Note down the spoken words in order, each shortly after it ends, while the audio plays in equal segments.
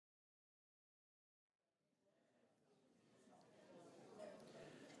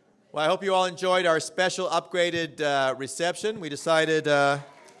Well, I hope you all enjoyed our special upgraded reception. We decided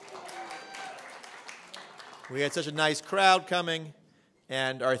we had such a nice crowd coming,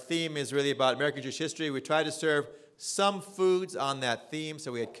 and our theme is really about American Jewish history. We tried to serve some foods on that theme,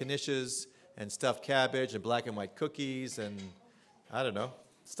 so we had knishes and stuffed cabbage and black and white cookies and, I don't know,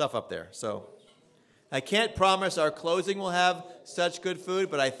 stuff up there. So I can't promise our closing will have such good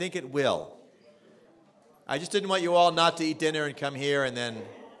food, but I think it will. I just didn't want you all not to eat dinner and come here and then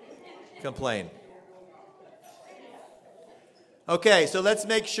complain. Okay, so let's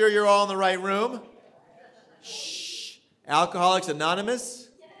make sure you're all in the right room. Shh. Alcoholics Anonymous?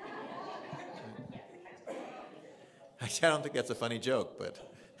 I don't think that's a funny joke, but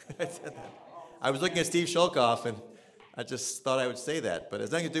I said that. I was looking at Steve Shulkoff, and I just thought I would say that. But it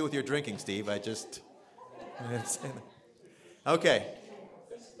has nothing to do with your drinking, Steve. I didn't say that. Okay.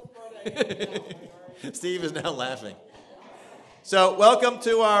 Steve is now laughing. So welcome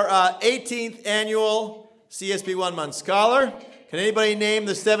to our 18th annual CSP 1 Month Scholar. Can anybody name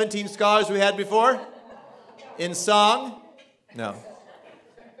the 17 scholars we had before? In song? No.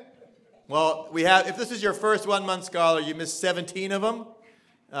 Well, we have. If this is your first 1 Month Scholar, you missed 17 of them.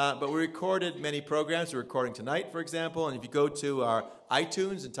 But we recorded many programs. We're recording tonight, for example. And if you go to our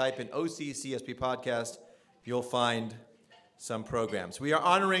iTunes and type in OC CSP Podcast, you'll find some programs. We are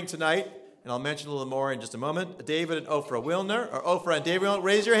honoring tonight, and I'll mention a little more in just a moment, David and Ofra Wilner, or Ofra and David Wilner.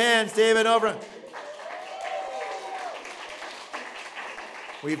 Raise your hands, David and Ofra.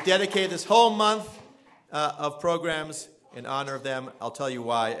 We've dedicated this whole month of programs in honor of them. I'll tell you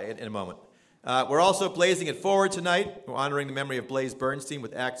why in a moment. We're also blazing it forward tonight. We're honoring the memory of Blaise Bernstein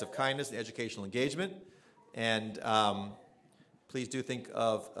with acts of kindness and educational engagement. And please do think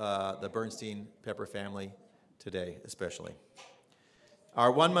of the Bernstein Pepper family today, especially. Our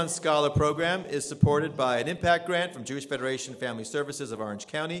 1 Month Scholar program is supported by an impact grant from Jewish Federation Family Services of Orange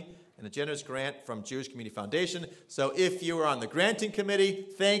County and a generous grant from Jewish Community Foundation. So if you are on the granting committee,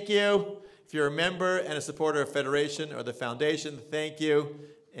 thank you. If you're a member and a supporter of Federation or the foundation, thank you.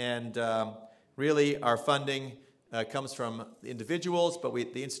 And really, our funding comes from individuals, but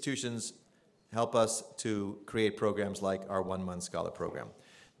the institutions help us to create programs like our 1 Month Scholar program.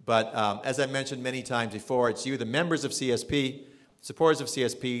 But as I mentioned many times before, it's you, the members of CSP, supporters of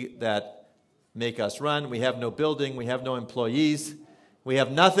CSP, that make us run. We have no building. We have no employees. We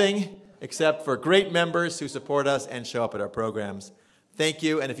have nothing except for great members who support us and show up at our programs. Thank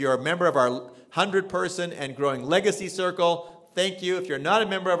you. And if you're a member of our 100-person and growing Legacy Circle, thank you. If you're not a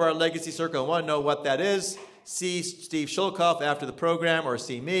member of our Legacy Circle and want to know what that is, see Steve Shulkoff after the program or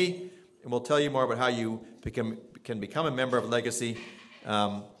see me, and we'll tell you more about how you can become a member of Legacy.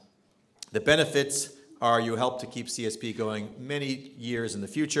 The benefits are you help to keep CSP going many years in the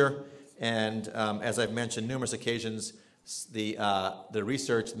future. And as I've mentioned numerous occasions, the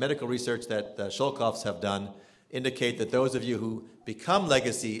research, medical research that the Shulkoffs have done indicate that those of you who become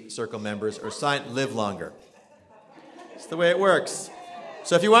Legacy Circle members or live longer. It's the way it works.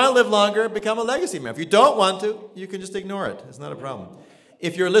 So if you want to live longer, become a Legacy member. If you don't want to, you can just ignore it. It's not a problem.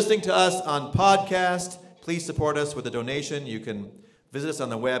 If you're listening to us on podcast, please support us with a donation. You can visit us on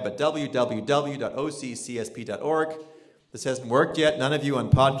the web at www.occsp.org. This hasn't worked yet. None of you on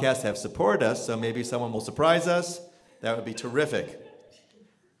podcast have supported us, so maybe someone will surprise us. That would be terrific.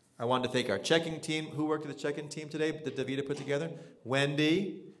 I wanted to thank our checking team. Who worked with the checking team today that Davida put together?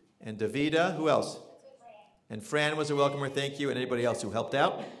 Wendy and Davida. Who else? And Fran was a welcomer. Thank you. And anybody else who helped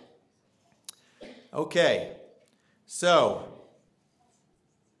out. Okay. So,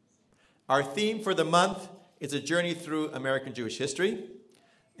 our theme for the month is a journey through American Jewish history.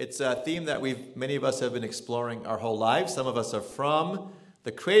 It's a theme that many of us have been exploring our whole lives. Some of us are from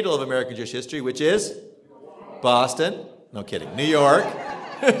the cradle of American Jewish history, which is Boston. No kidding. New York.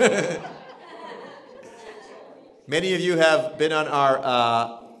 Many of you have been on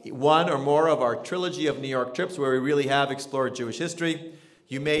our one or more of our trilogy of New York trips where we really have explored Jewish history.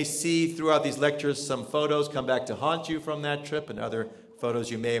 You may see throughout these lectures some photos come back to haunt you from that trip and other photos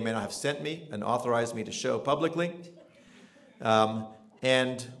you may or may not have sent me and authorized me to show publicly.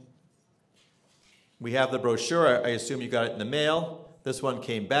 And we have the brochure. I assume you got it in the mail. This one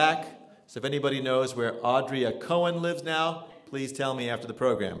came back. So if anybody knows where Audria Cohen lives now, please tell me after the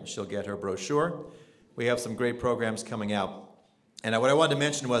program. She'll get her brochure. We have some great programs coming out. And what I wanted to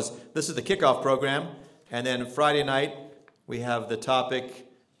mention was this is the kickoff program. And then Friday night, we have the topic,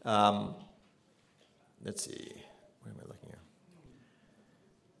 let's see, where am I looking at?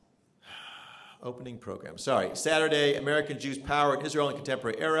 Opening program. Sorry. Saturday, American Jews' Power in Israel in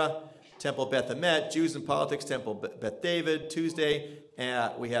Contemporary Era. Temple Beth Emet, Jews in Politics, Temple Beth David. Tuesday,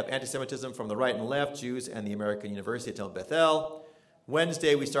 we have anti-Semitism from the right and left, Jews and the American University at Temple Bethel.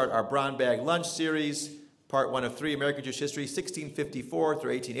 Wednesday, we start our Brown Bag Lunch series, part 1 of 3, American Jewish History, 1654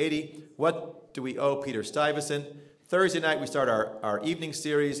 through 1880. What do we owe Peter Stuyvesant? Thursday night, we start our evening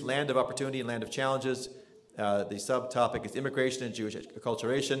series, Land of Opportunity and Land of Challenges. The subtopic is Immigration and Jewish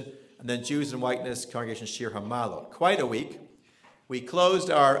Acculturation. And then Jews and Whiteness, Congregation Shir Hamalot. Quite a week. We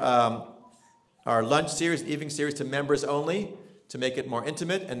closed our lunch series, evening series, to members only to make it more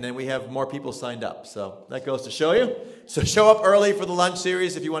intimate, and then we have more people signed up. So that goes to show you. So show up early for the lunch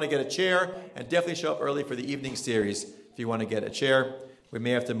series if you want to get a chair, and definitely show up early for the evening series if you want to get a chair. We may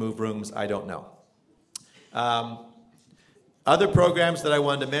have to move rooms, I don't know. Other programs that I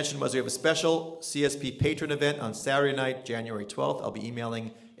wanted to mention was we have a special CSP patron event on Saturday night, January 12th. I'll be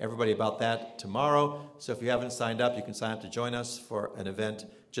emailing everybody about that tomorrow. So if you haven't signed up, you can sign up to join us for an event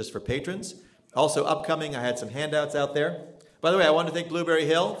just for patrons. Also upcoming, I had some handouts out there. By the way, I want to thank Blueberry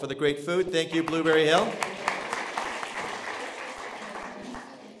Hill for the great food. Thank you, Blueberry Hill.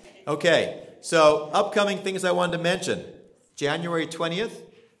 Okay, so upcoming things I wanted to mention. January 20th,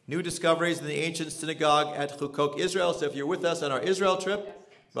 new discoveries in the ancient synagogue at Chukok, Israel. So if you're with us on our Israel trip,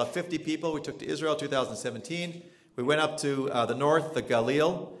 about 50 people we took to Israel 2017. We went up to the north, the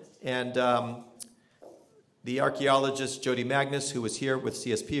Galil, and the archaeologist Jody Magnus, who was here with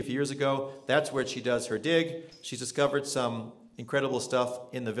CSP a few years ago, that's where she does her dig. She's discovered some incredible stuff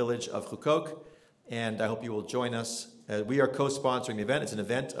in the village of Chukok, and I hope you will join us. We are co-sponsoring the event. It's an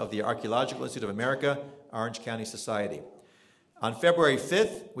event of the Archaeological Institute of America, Orange County Society. On February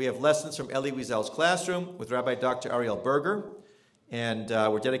 5th, we have lessons from Elie Wiesel's classroom with Rabbi Dr. Ariel Berger, and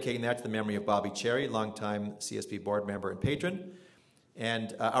we're dedicating that to the memory of Bobby Cherry, longtime CSP board member and patron.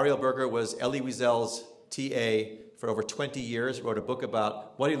 And Ariel Berger was Elie Wiesel's TA for over 20 years, wrote a book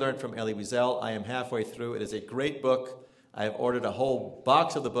about what he learned from Elie Wiesel. I am halfway through. It is a great book. I have ordered a whole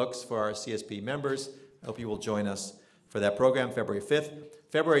box of the books for our CSP members. I hope you will join us for that program, February 5th.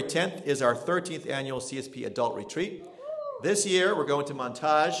 February 10th is our 13th annual CSP Adult Retreat. This year, we're going to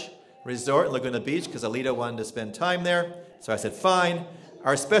Montage Resort in Laguna Beach because Alita wanted to spend time there. So I said, fine.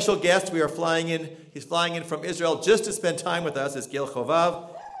 Our special guest we are flying in, he's flying in from Israel just to spend time with us, is Gil Chovav.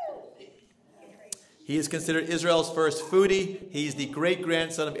 He is considered Israel's first foodie. He's the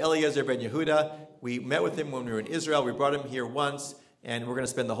great-grandson of Eliezer ben Yehuda. We met with him when we were in Israel. We brought him here once, and we're going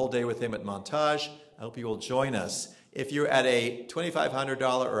to spend the whole day with him at Montage. I hope you will join us. If you're at a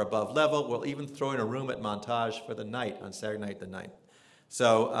 $2,500 or above level, we'll even throw in a room at Montage for the night, on Saturday night the 9th.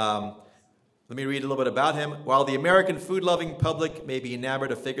 So let me read a little bit about him. While the American food-loving public may be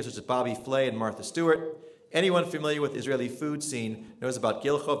enamored of figures such as Bobby Flay and Martha Stewart, anyone familiar with Israeli food scene knows about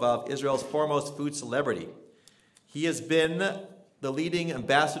Gil Chovav, Israel's foremost food celebrity. He has been the leading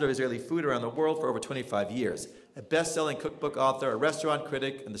ambassador of Israeli food around the world for over 25 years. A best-selling cookbook author, a restaurant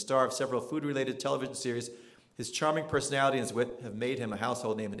critic, and the star of several food-related television series, his charming personality and his wit have made him a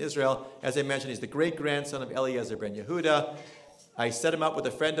household name in Israel. As I mentioned, he's the great-grandson of Eliezer ben Yehuda. I set him up with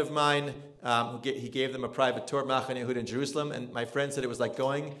a friend of mine. He gave them a private tour of Machane Yehuda in Jerusalem, and my friend said it was like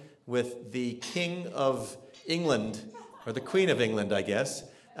going with the King of England, or the Queen of England, I guess.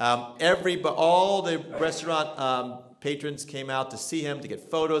 All the restaurant patrons came out to see him, to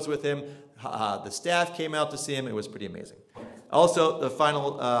get photos with him. The staff came out to see him. It was pretty amazing. Also, the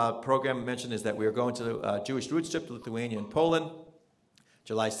final program I mentioned is that we are going to a Jewish roots trip to Lithuania and Poland,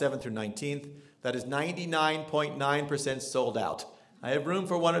 July 7th through 19th. That is 99.9% sold out. I have room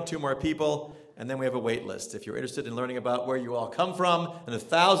for 1 or 2 more people, and then we have a wait list. If you're interested in learning about where you all come from and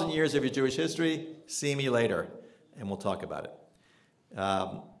 1,000 years of your Jewish history, see me later, and we'll talk about it.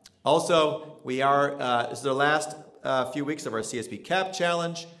 Also, this is the last few weeks of our CSP Cap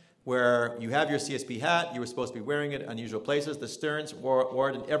Challenge, where you have your CSP hat. You were supposed to be wearing it in unusual places. The Stearns wore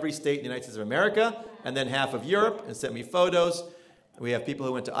it in every state in the United States of America, and then half of Europe, and sent me photos. We have people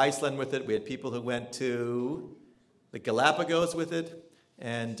who went to Iceland with it. We had people who went to the Galapagos with it.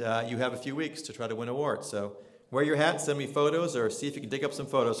 And you have a few weeks to try to win awards. So wear your hat, send me photos, or see if you can dig up some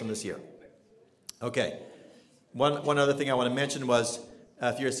photos from this year. Okay. One other thing I want to mention was,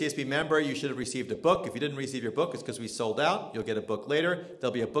 if you're a CSP member, you should have received a book. If you didn't receive your book, it's because we sold out. You'll get a book later.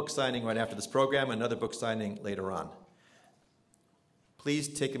 There'll be a book signing right after this program, another book signing later on. Please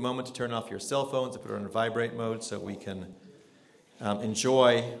take a moment to turn off your cell phones and put it on vibrate mode so we can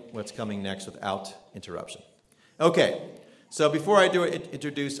enjoy what's coming next without interruption. Okay, so before I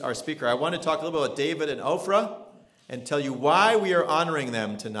introduce our speaker, I want to talk a little bit about David and Ofra and tell you why we are honoring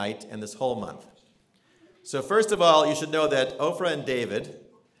them tonight and this whole month. So first of all, you should know that Ofra and David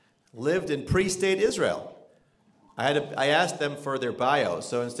lived in pre-state Israel. I asked them for their bios.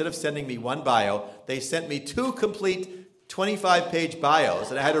 So instead of sending me one bio, they sent me 2 complete 25-page bios,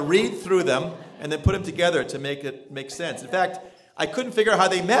 and I had to read through them and then put them together to make it make sense. In fact, I couldn't figure out how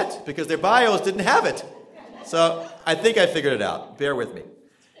they met because their bios didn't have it. So I think I figured it out. Bear with me.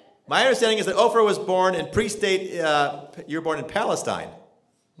 My understanding is that Oprah was born in pre-state, you were born in Palestine.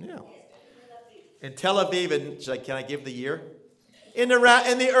 Yeah. In Tel Aviv, and can I give the year? In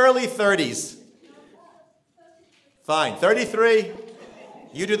the early 30s. Fine, 33.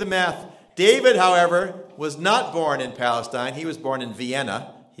 You do the math. David, however, was not born in Palestine. He was born in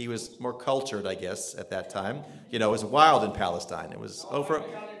Vienna. He was more cultured, I guess, at that time. You know, it was wild in Palestine. It was Oprah.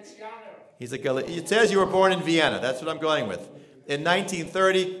 It says you were born in Vienna. That's what I'm going with. In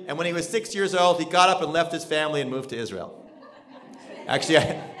 1930, and when he was 6 years old, he got up and left his family and moved to Israel. Actually,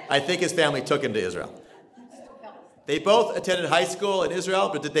 I think his family took him to Israel. They both attended high school in Israel,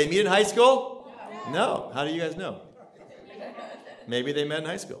 but did they meet in high school? No. How do you guys know? Maybe they met in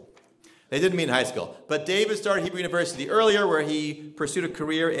high school. They didn't meet in high school. But David started Hebrew University earlier, where he pursued a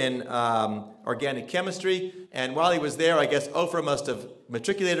career in organic chemistry. And while he was there, I guess Oprah must have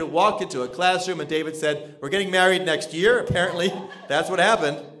matriculated, walked into a classroom, and David said, "We're getting married next year." Apparently, that's what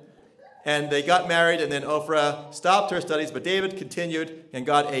happened. And they got married, and then Oprah stopped her studies, but David continued and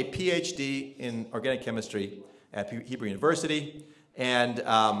got a PhD in organic chemistry at Hebrew University. And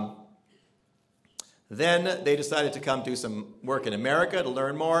then they decided to come do some work in America to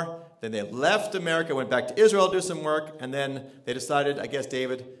learn more. Then they left America, went back to Israel to do some work, and then they decided, I guess,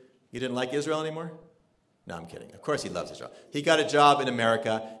 David, you didn't like Israel anymore? No, I'm kidding. Of course he loves Israel. He got a job in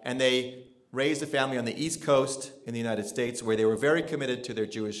America, and they raised a family on the East Coast in the United States where they were very committed to their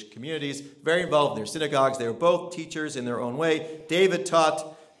Jewish communities, very involved in their synagogues. They were both teachers in their own way. David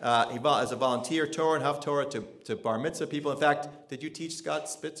taught as a volunteer Torah and Haftorah to bar mitzvah people. In fact, did you teach Scott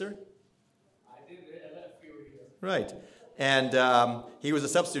Spitzer? I did a few years. Right. And he was a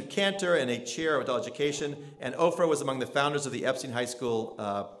substitute cantor and a chair of adult education. And Oprah was among the founders of the Epstein High School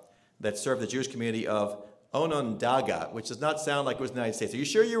that served the Jewish community of Onondaga, which does not sound like it was in the United States. Are you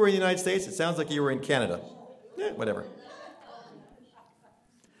sure you were in the United States? It sounds like you were in Canada. Whatever.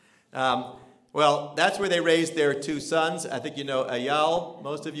 Well, that's where they raised their two sons. I think you know Eyal.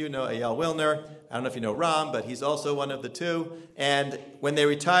 Most of you know Eyal Wilner. I don't know if you know Ram, but he's also one of the two. And when they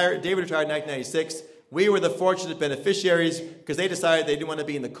retired, David retired in 1996, we were the fortunate beneficiaries because they decided they didn't want to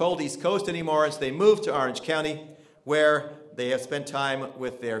be in the cold East Coast anymore, and so they moved to Orange County, where they have spent time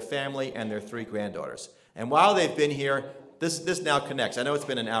with their family and their 3 granddaughters. And while they've been here, this now connects. I know it's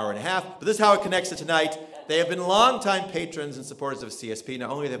been an hour and a half, but this is how it connects to tonight. They have been longtime patrons and supporters of CSP. Not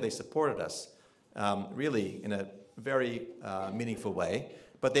only have they supported us, really in a very meaningful way,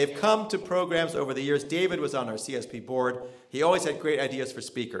 but they've come to programs over the years. David was on our CSP board. He always had great ideas for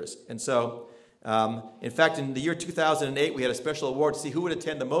speakers. And so, in fact, in the year 2008, we had a special award to see who would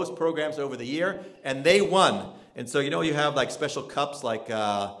attend the most programs over the year, and they won. And so, you know, you have like special cups, like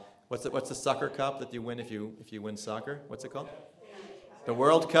what's the soccer cup that you win if you win soccer? What's it called? The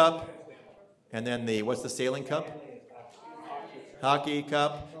World Cup, and then what's the sailing cup? Hockey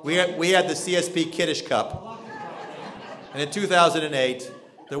cup. We had the CSP Kiddush Cup, and in 2008,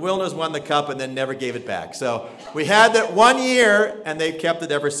 the Wilners won the cup and then never gave it back. So we had that 1 year, and they've kept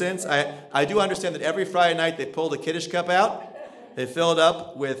it ever since. I do understand that every Friday night they pull the Kiddush Cup out, they fill it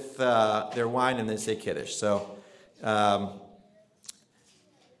up with their wine, and they say Kiddush. So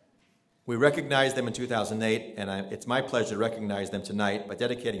we recognized them in 2008, and it's my pleasure to recognize them tonight by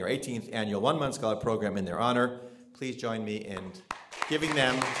dedicating our 18th annual one-month scholar program in their honor. Please join me in giving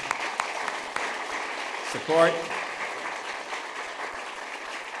them support.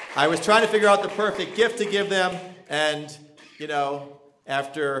 I was trying to figure out the perfect gift to give them, and, you know,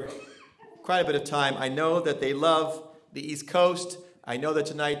 after quite a bit of time, I know that they love the East Coast. I know that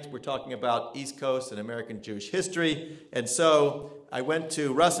tonight we're talking about East Coast and American Jewish history, and so I went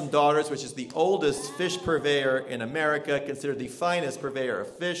to Russ and Daughters, which is the oldest fish purveyor in America, considered the finest purveyor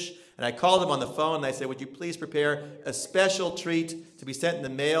of fish, and I called them on the phone, and I said, would you please prepare a special treat to be sent in the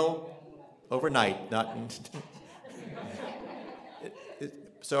mail overnight, not in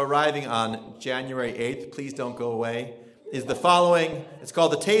So arriving on January 8th, please don't go away, is the following. It's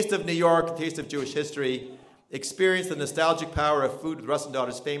called The Taste of New York, The Taste of Jewish History. Experience the nostalgic power of food with Russ and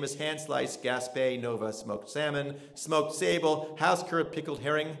Daughters' famous hand-sliced Gaspé Nova smoked salmon, smoked sable, house-cured pickled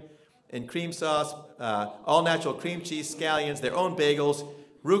herring, and cream sauce, all-natural cream cheese, scallions, their own bagels,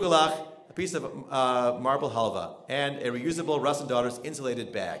 rugelach, a piece of marble halva, and a reusable Russ and Daughters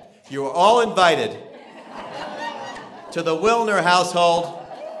insulated bag. You are all invited to the Wilner household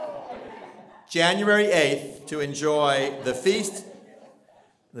January 8th to enjoy the feast.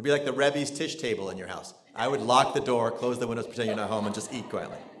 It'll be like the Rebbe's Tish table in your house. I would lock the door, close the windows, pretend you're not home, and just eat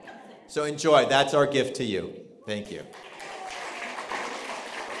quietly. So enjoy. That's our gift to you. Thank you.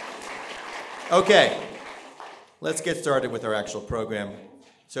 Okay. Let's get started with our actual program.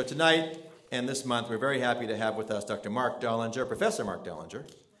 So tonight and this month, we're very happy to have with us Dr. Mark Dollinger, Professor Mark Dollinger,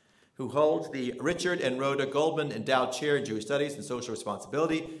 who holds the Richard and Rhoda Goldman Endowed Chair in Jewish Studies and Social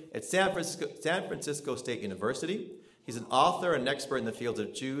Responsibility at San Francisco State University. He's an author and expert in the fields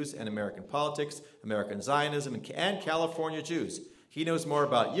of Jews and American politics, American Zionism, and California Jews. He knows more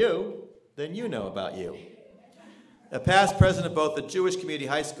about you than you know about you. A past president of both the Jewish Community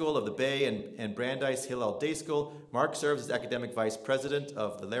High School of the Bay and Brandeis Hillel Day School, Mark serves as academic vice president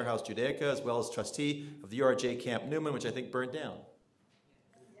of the Lehrhaus Judaica, as well as trustee of the URJ Camp Newman, which I think burned down.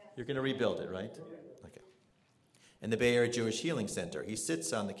 You're going to rebuild it, right? Okay. And the Bay Area Jewish Healing Center. He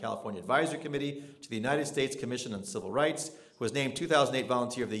sits on the California Advisory Committee to the United States Commission on Civil Rights, was named 2008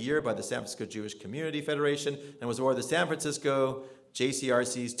 Volunteer of the Year by the San Francisco Jewish Community Federation, and was awarded the San Francisco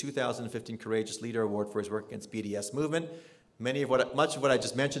JCRC's 2015 Courageous Leader Award for his work against BDS movement. Much of what I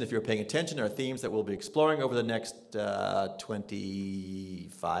just mentioned, if you're paying attention, are themes that we'll be exploring over the next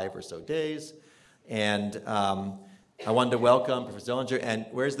 25 or so days. And I wanted to welcome Professor Dollinger. And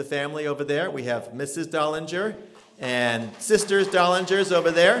where's the family over there? We have Mrs. Dollinger and sisters Dollingers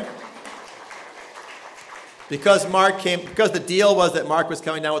over there. Because the deal was that Mark was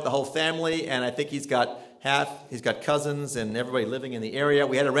coming down with the whole family, and I think he's got cousins and everybody living in the area.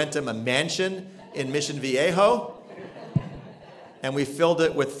 We had to rent him a mansion in Mission Viejo, and we filled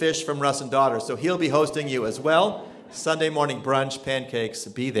it with fish from Russ and Daughter. So he'll be hosting you as well. Sunday morning brunch, pancakes,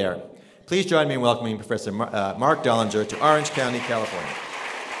 be there. Please join me in welcoming Professor Mark Dollinger to Orange County, California.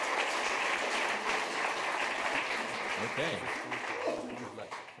 Okay.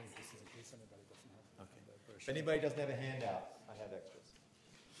 If anybody doesn't have a handout, I have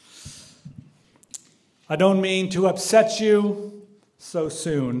extras. I don't mean to upset you so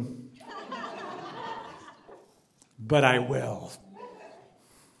soon, but I will.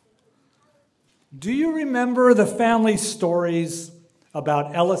 Do you remember the family stories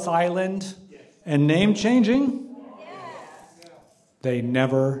about Ellis Island and name changing? Yes. They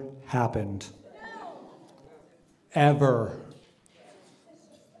never happened. Ever.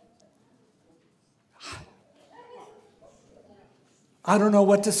 I don't know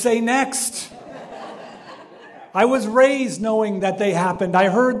what to say next. I was raised knowing that they happened. I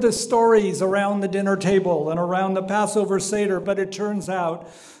heard the stories around the dinner table and around the Passover Seder, but it turns out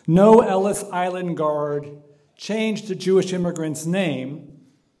no Ellis Island guard changed a Jewish immigrant's name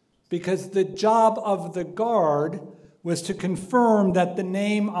because the job of the guard was to confirm that the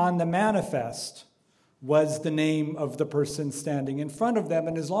name on the manifest was the name of the person standing in front of them.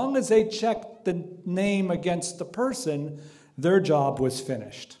 And as long as they checked the name against the person, their job was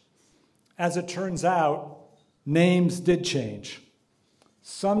finished. As it turns out, names did change.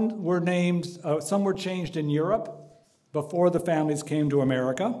 Some were changed in Europe before the families came to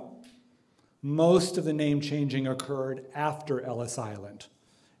America. Most of the name changing occurred after Ellis Island,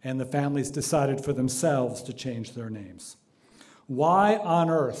 and the families decided for themselves to change their names. Why on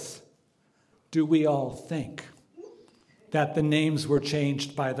earth do we all think that the names were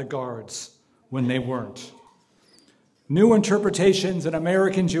changed by the guards when they weren't? New interpretations in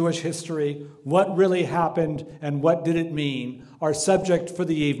American Jewish history, what really happened and what did it mean, are subject for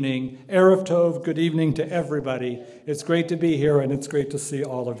the evening. Erev Tov, good evening to everybody. It's great to be here and it's great to see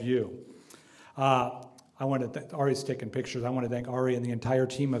all of you. Ari's taking pictures. I want to thank Ari and the entire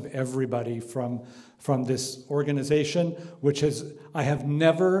team of everybody from this organization, I have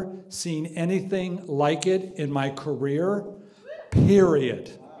never seen anything like it in my career, period.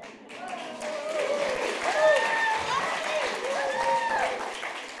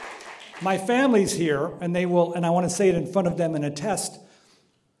 My family's here, and I want to say it in front of them and attest,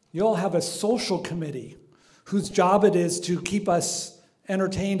 you all have a social committee whose job it is to keep us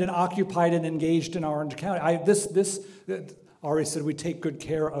entertained and occupied and engaged in Orange County. Ari said we take good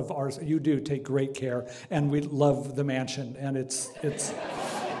care of ours. You do take great care, and we love the mansion, and it's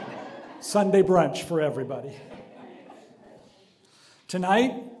Sunday brunch for everybody.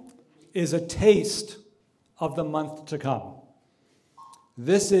 Tonight is a taste of the month to come.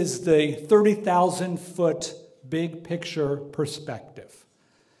 This is the 30,000-foot big picture perspective.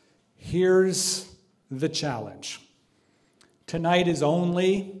 Here's the challenge. Tonight is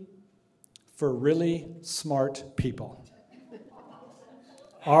only for really smart people.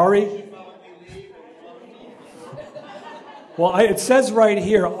 Ari? Well, it says right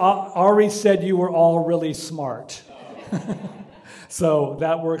here, Ari said you were all really smart. So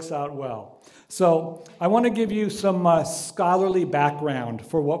that works out well. So I want to give you some scholarly background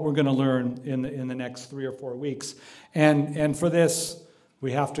for what we're going to learn in the next 3 or 4 weeks. And for this,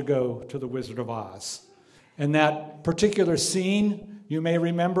 we have to go to the Wizard of Oz. And that particular scene, you may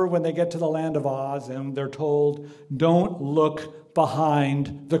remember when they get to the land of Oz and they're told, don't look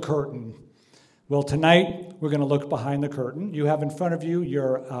behind the curtain. Well, tonight we're going to look behind the curtain. You have in front of you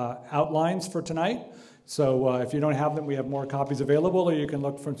your outlines for tonight. So if you don't have them, we have more copies available, or you can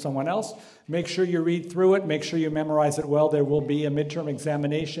look from someone else. Make sure you read through it. Make sure you memorize it well. There will be a midterm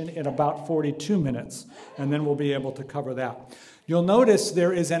examination in about 42 minutes, and then we'll be able to cover that. You'll notice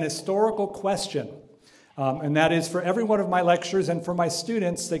there is an historical question, and that is for every one of my lectures and for my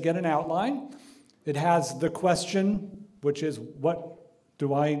students, they get an outline. It has the question, which is, what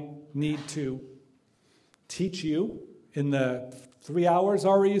do I need to teach you in the 3 hours,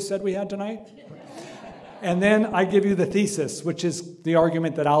 Ari, you said we had tonight? And then I give you the thesis, which is the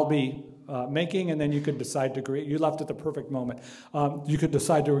argument that I'll be making, and then you could decide to agree. You left at the perfect moment. You could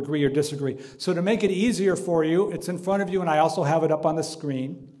decide to agree or disagree. So to make it easier for you, it's in front of you, and I also have it up on the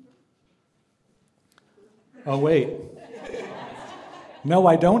screen. Oh, wait. No,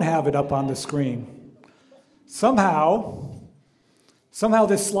 I don't have it up on the screen. Somehow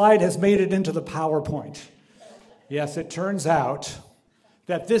this slide has made it into the PowerPoint. Yes, it turns out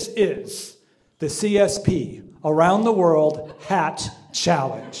that this is the CSP Around the World Hat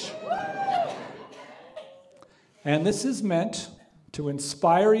Challenge. And this is meant to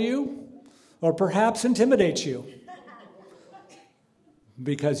inspire you or perhaps intimidate you,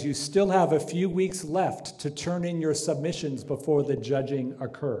 because you still have a few weeks left to turn in your submissions before the judging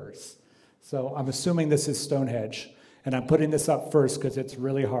occurs. So I'm assuming this is Stonehenge, and I'm putting this up first because it's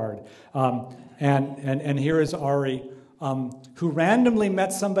really hard. And here is Ari, who randomly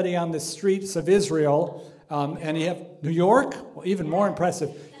met somebody on the streets of Israel, and you have New York. Well, even more impressive.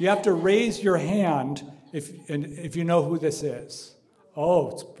 You have to raise your hand if you know who this is.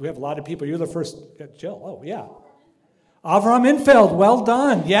 Oh, we have a lot of people. You're the first, Jill. Oh, yeah. Avraham Infeld. Well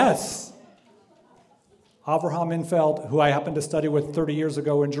done. Yes. Avraham Infeld, who I happened to study with 30 years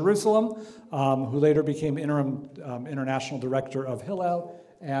ago in Jerusalem, who later became interim international director of Hillel,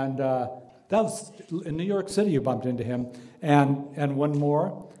 and that was in New York City. You bumped into him, and one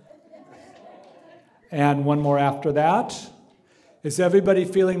more, and one more after that. Is everybody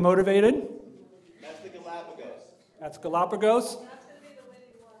feeling motivated? That's the Galapagos. That's Galapagos.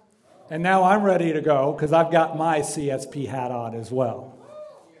 And now I'm ready to go because I've got my CSP hat on as well.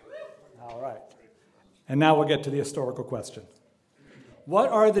 All right. And now we'll get to the historical question. What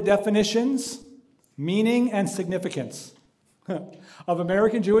are the definitions, meaning, and significance of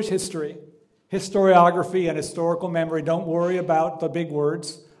American Jewish history, historiography, and historical memory? Don't worry about the big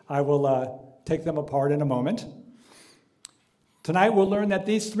words. I will take them apart in a moment. Tonight we'll learn that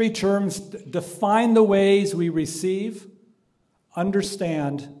these three terms define the ways we receive,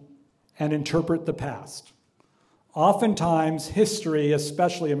 understand, and interpret the past. Oftentimes, history,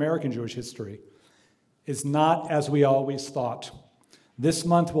 especially American Jewish history, is not as we always thought. This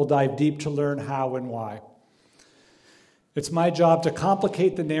month we'll dive deep to learn how and why. It's my job to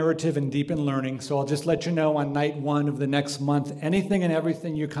complicate the narrative and deepen learning, so I'll just let you know on night one of the next month, anything and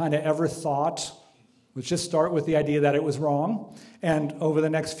everything you kind of ever thought, let's just start with the idea that it was wrong, and over the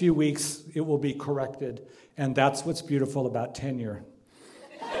next few weeks it will be corrected, and that's what's beautiful about tenure.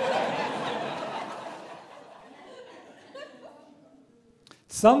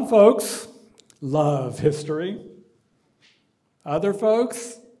 Some folks love history. Other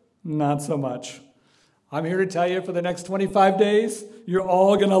folks, not so much. I'm here to tell you for the next 25 days, you're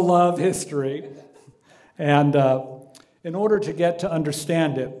all going to love history. And in order to get to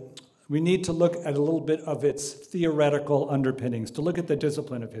understand it, we need to look at a little bit of its theoretical underpinnings, to look at the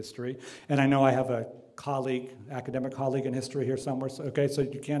discipline of history. And I know I have a colleague, academic colleague in history here somewhere, so, okay, so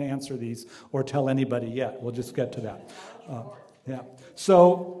you can't answer these or tell anybody yet. We'll just get to that. Yeah.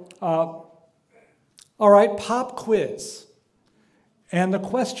 So, all right, pop quiz. And the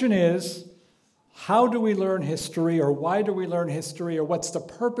question is, how do we learn history, or why do we learn history, or what's the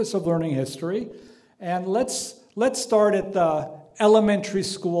purpose of learning history? And let's start at the elementary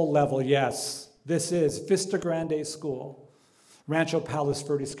school level. Yes, this is Vista Grande School, Rancho Palos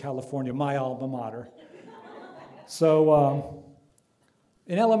Verdes, California, my alma mater. So,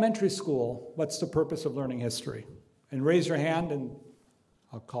 in elementary school, what's the purpose of learning history? And raise your hand, and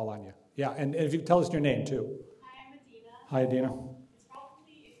I'll call on you. Yeah, and if you tell us your name, too. Hi, I'm Adina. Hi, Adina. It's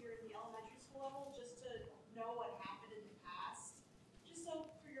probably, if you're in the elementary school level, just to know what happened in the past, just so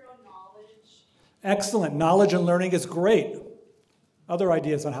for your own knowledge. Excellent. Knowledge and learning is great. Other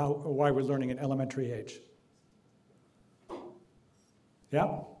ideas on how or why we're learning at elementary age?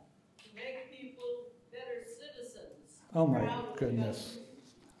 Yeah? Make people better citizens. Oh, my goodness.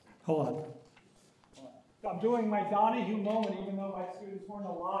 Hold on. I'm doing my Donahue moment, even though my students weren't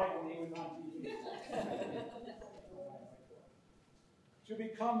alive when he was on TV. To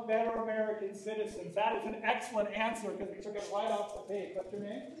become better American citizens. That is an excellent answer because we took it right off the page. What's your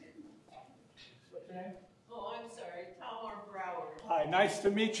name? What's your name? Oh, I'm sorry, Tamar Brower. Hi, nice to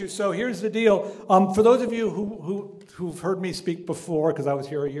meet you. So here's the deal. For those of you who've heard me speak before, because I was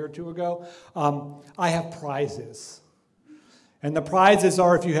here a year or two ago, I have prizes. And the prizes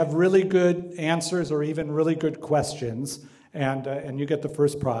are if you have really good answers or even really good questions, and you get the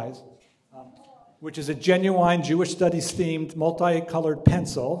first prize, which is a genuine Jewish studies themed multicolored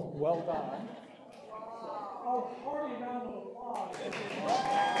pencil. Well done. Oh, hearty round of applause.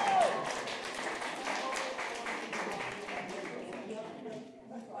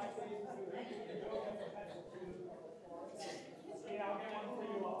 I'll get one for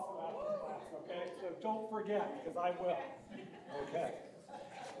you also after class, okay? So don't forget, because I will. Okay.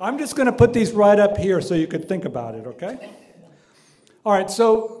 I'm just going to put these right up here so you could think about it, okay? All right,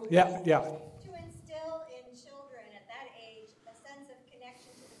 so, yeah. To instill in children at that age a sense of connection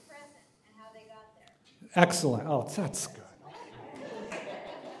to the present and how they got there. Excellent. Oh, that's good.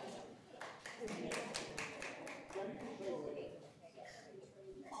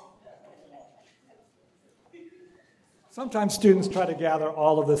 Sometimes students try to gather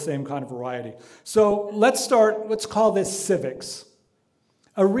all of the same kind of variety. So let's call this civics.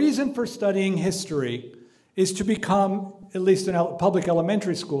 A reason for studying history is to become, at least in public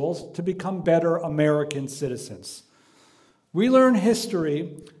elementary schools, to become better American citizens. We learn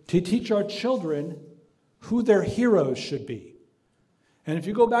history to teach our children who their heroes should be. And if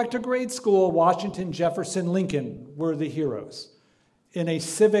you go back to grade school, Washington, Jefferson, Lincoln were the heroes in a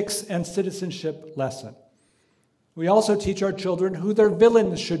civics and citizenship lesson. We also teach our children who their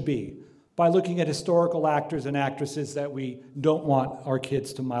villains should be by looking at historical actors and actresses that we don't want our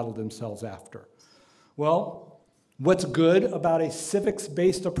kids to model themselves after. Well, what's good about a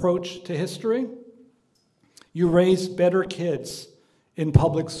civics-based approach to history? You raise better kids in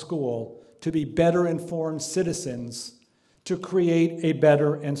public school to be better informed citizens to create a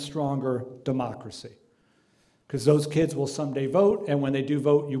better and stronger democracy. Because those kids will someday vote, and when they do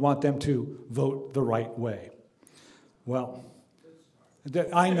vote, you want them to vote the right way. Well,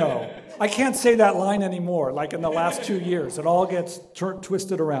 I know. I can't say that line anymore, like in the last 2 years. It all gets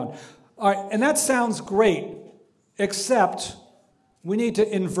twisted around. All right, and that sounds great, except we need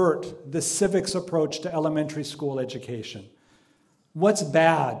to invert the civics approach to elementary school education. What's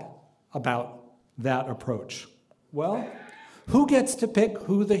bad about that approach? Well, who gets to pick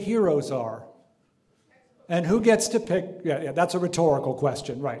who the heroes are? And who gets to pick, that's a rhetorical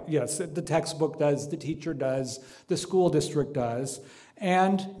question, right? Yes, the textbook does, the teacher does, the school district does,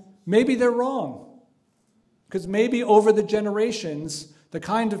 and maybe they're wrong. Because maybe over the generations, the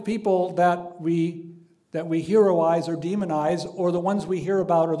kind of people that we heroize or demonize, or the ones we hear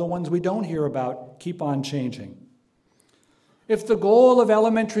about or the ones we don't hear about, keep on changing. If the goal of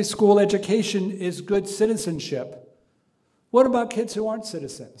elementary school education is good citizenship, what about kids who aren't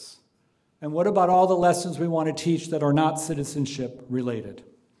citizens? And what about all the lessons we want to teach that are not citizenship related?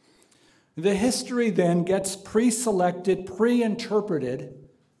 The history then gets pre-selected, pre-interpreted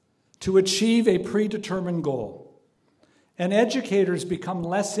to achieve a predetermined goal. And educators become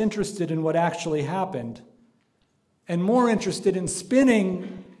less interested in what actually happened and more interested in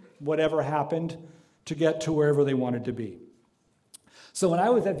spinning whatever happened to get to wherever they wanted to be. So when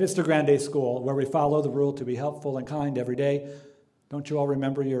I was at Vista Grande School, where we follow the rule to be helpful and kind every day, don't you all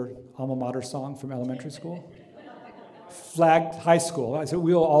remember your alma mater song from elementary school? Flag High School. I said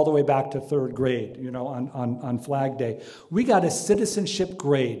we go all the way back to third grade, on Flag Day. We got a citizenship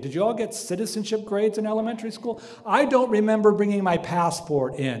grade. Did you all get citizenship grades in elementary school? I don't remember bringing my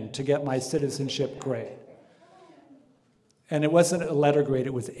passport in to get my citizenship grade. And it wasn't a letter grade.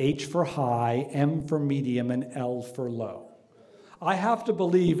 It was H for high, M for medium, and L for low. I have to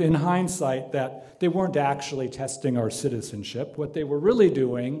believe in hindsight that they weren't actually testing our citizenship. What they were really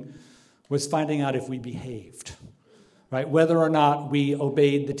doing was finding out if we behaved, right? Whether or not we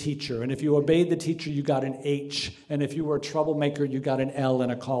obeyed the teacher. And if you obeyed the teacher, you got an H. And if you were a troublemaker, you got an L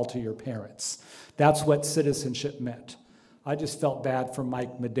and a call to your parents. That's what citizenship meant. I just felt bad for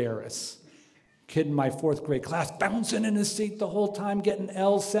Mike Medeiros. Kid in my fourth grade class, bouncing in his seat the whole time, getting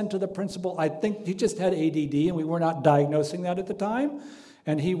L's sent to the principal. I think he just had ADD, and we were not diagnosing that at the time.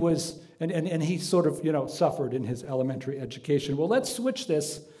 And he was, and he sort of, suffered in his elementary education. Well, let's switch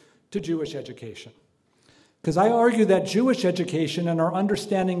this to Jewish education. Because I argue that Jewish education and our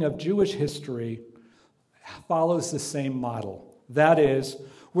understanding of Jewish history follows the same model. That is,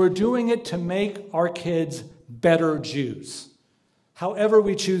 we're doing it to make our kids better Jews, however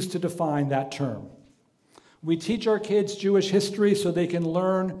we choose to define that term. We teach our kids Jewish history so they can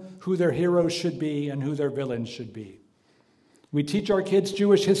learn who their heroes should be and who their villains should be. We teach our kids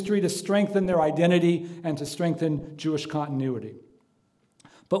Jewish history to strengthen their identity and to strengthen Jewish continuity.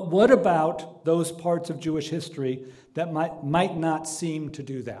 But what about those parts of Jewish history that might not seem to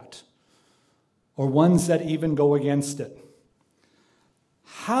do that, or ones that even go against it?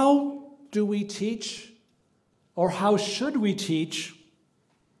 How do we teach, or how should we teach,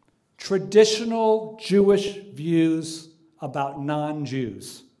 traditional Jewish views about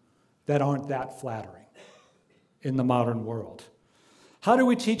non-Jews that aren't that flattering in the modern world? How do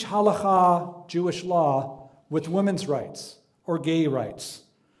we teach halakha, Jewish law, with women's rights or gay rights?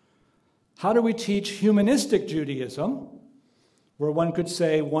 How do we teach humanistic Judaism, where one could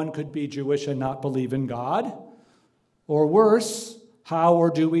say one could be Jewish and not believe in God? Or worse, how or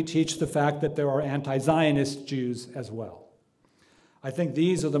do we teach the fact that there are anti-Zionist Jews as well? I think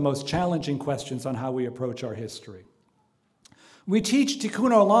these are the most challenging questions on how we approach our history. We teach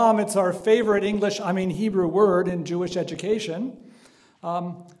tikkun olam. It's our favorite Hebrew word in Jewish education.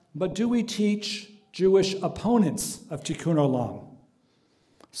 But do we teach Jewish opponents of tikkun olam?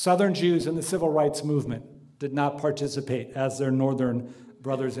 Southern Jews in the civil rights movement did not participate as their northern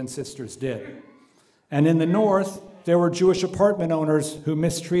brothers and sisters did. And in the north, there were Jewish apartment owners who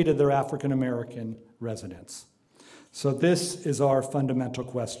mistreated their African American residents. So this is our fundamental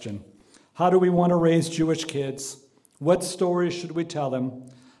question. How do we want to raise Jewish kids? What stories should we tell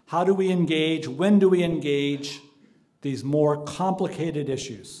them? How do we engage? When do we engage these more complicated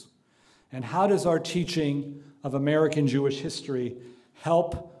issues? And how does our teaching of American Jewish history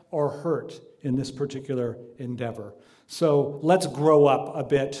help or hurt in this particular endeavor? So let's grow up a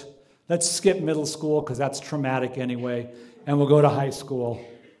bit. Let's skip middle school because that's traumatic anyway, and we'll go to high school.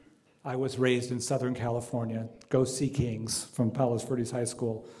 I was raised in Southern California. Go Sea Kings from Palos Verdes High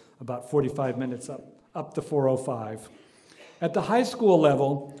School, about 45 minutes up the 405. At the high school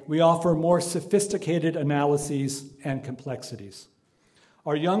level, we offer more sophisticated analyses and complexities.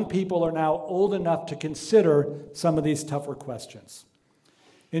 Our young people are now old enough to consider some of these tougher questions.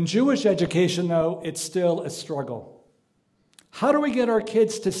 In Jewish education, though, it's still a struggle. How do we get our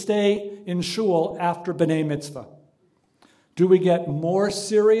kids to stay in shul after B'nai Mitzvah? Do we get more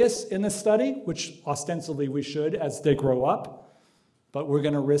serious in the study, which ostensibly we should as they grow up, but we're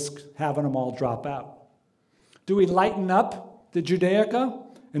going to risk having them all drop out? Do we lighten up the Judaica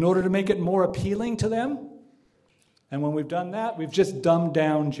in order to make it more appealing to them? And when we've done that, we've just dumbed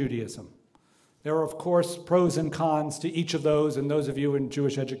down Judaism. There are, of course, pros and cons to each of those, and those of you in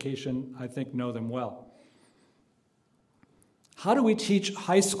Jewish education, I think, know them well. How do we teach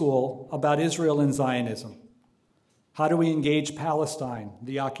high school about Israel and Zionism? How do we engage Palestine,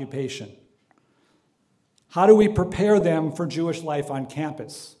 the occupation? How do we prepare them for Jewish life on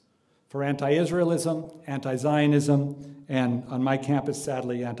campus, for anti-Israelism, anti-Zionism, and on my campus,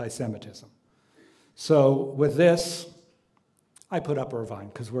 sadly, anti-Semitism? So with this, I put up Irvine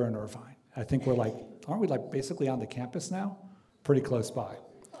because we're in Irvine. I think aren't we basically on the campus now? Pretty close by.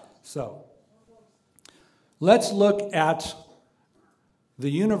 So let's look at the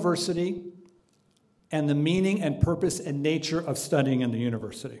university and the meaning and purpose and nature of studying in the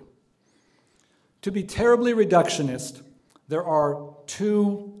university. To be terribly reductionist, there are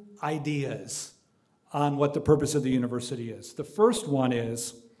two ideas on what the purpose of the university is. The first one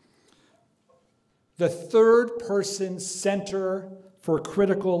is the third-person center for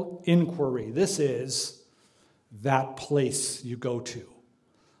critical inquiry. This is that place you go to,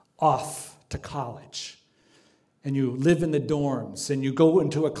 off to college, and you live in the dorms, and you go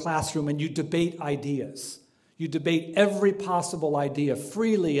into a classroom and you debate ideas. You debate every possible idea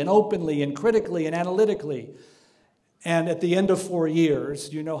freely and openly and critically and analytically. And at the end of 4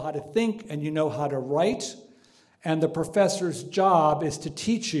 years, you know how to think and you know how to write, and the professor's job is to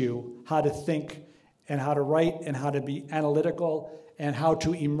teach you how to think and how to write and how to be analytical and how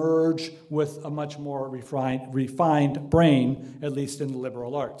to emerge with a much more refined brain, at least in the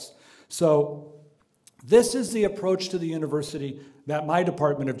liberal arts. So this is the approach to the university that my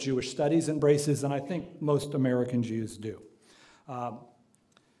Department of Jewish Studies embraces, and I think most American Jews do. Do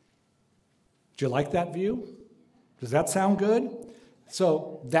you like that view? Does that sound good?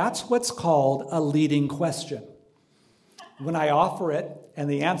 So that's what's called a leading question. When I offer it and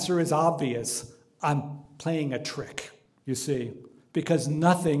the answer is obvious, I'm playing a trick, you see, because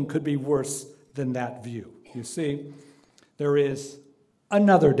nothing could be worse than that view. You see, there is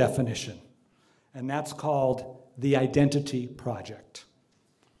another definition, and that's called the Identity Project.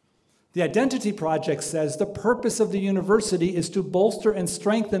 The Identity Project says the purpose of the university is to bolster and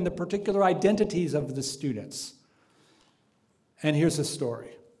strengthen the particular identities of the students. And here's a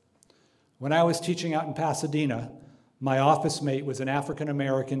story. When I was teaching out in Pasadena, my office mate was an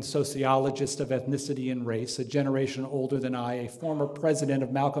African-American sociologist of ethnicity and race, a generation older than I, a former president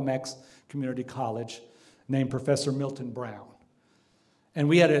of Malcolm X Community College named Professor Milton Brown. And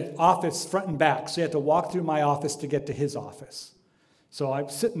we had an office front and back, so you had to walk through my office to get to his office. So I'm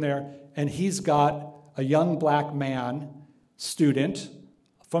sitting there, and he's got a young black man, student,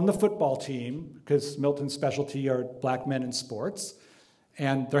 from the football team, because Milton's specialty are black men in sports,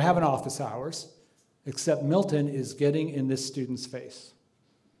 and they're having office hours, except Milton is getting in this student's face,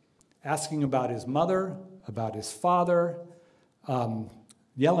 asking about his mother, about his father,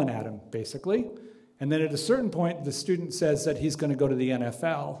 yelling at him, basically. And then at a certain point, the student says that he's going to go to the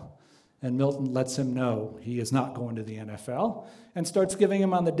NFL, and Milton lets him know he is not going to the NFL, and starts giving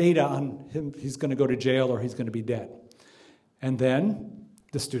him on the data on him, he's going to go to jail or he's going to be dead. And then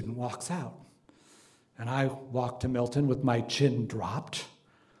the student walks out. And I walk to Milton with my chin dropped.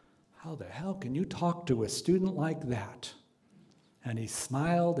 How the hell can you talk to a student like that? And he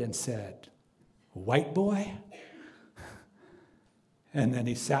smiled and said, "White boy?" And then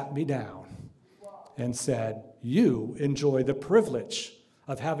he sat me down and said, "You enjoy the privilege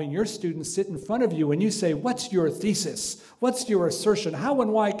of having your students sit in front of you and you say, what's your thesis? What's your assertion? How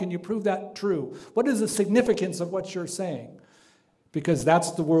and why can you prove that true? What is the significance of what you're saying?" Because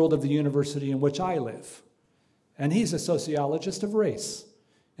that's the world of the university in which I live. And he's a sociologist of race.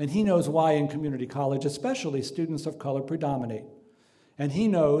 And he knows why in community college, especially, students of color predominate. And he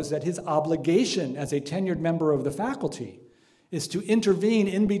knows that his obligation as a tenured member of the faculty is to intervene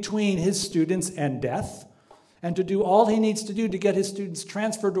in between his students and death, and to do all he needs to do to get his students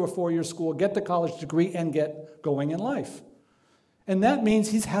transferred to a four-year school, get the college degree, and get going in life. And that means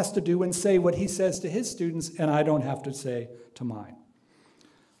he has to do and say what he says to his students, and I don't have to say to mine.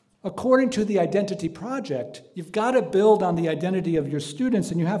 According to the Identity Project, you've got to build on the identity of your students,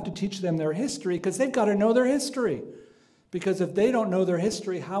 and you have to teach them their history, because they've got to know their history. Because if they don't know their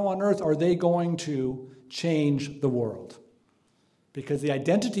history, how on earth are they going to change the world? Because the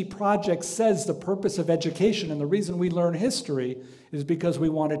Identity Project says the purpose of education and the reason we learn history is because we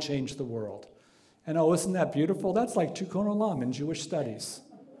want to change the world. And oh, isn't that beautiful? That's like Tikkun Olam in Jewish studies.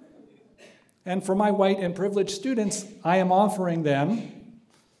 And for my white and privileged students, I am offering them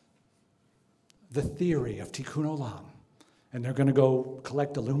the theory of Tikkun Olam. And they're going to go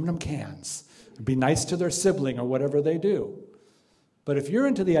collect aluminum cans and be nice to their sibling or whatever they do. But if you're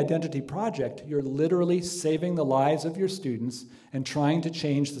into the Identity Project, you're literally saving the lives of your students and trying to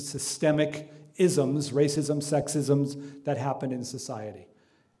change the systemic isms, racism, sexisms that happen in society.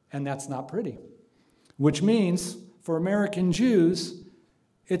 And that's not pretty. Which means, for American Jews,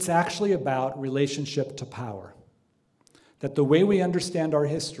 it's actually about relationship to power. That the way we understand our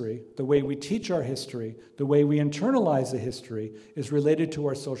history, the way we teach our history, the way we internalize the history is related to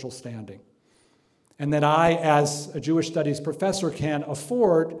our social standing. And that I, as a Jewish studies professor, can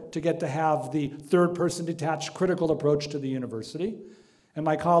afford to get to have the third-person detached critical approach to the university, and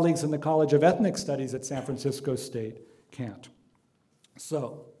my colleagues in the College of Ethnic Studies at San Francisco State can't.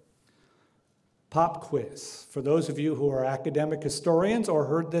 So, pop quiz. For those of you who are academic historians or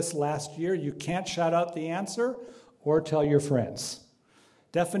heard this last year, you can't shout out the answer or tell your friends.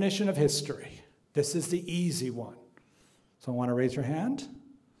 Definition of history. This is the easy one. So I want to raise your hand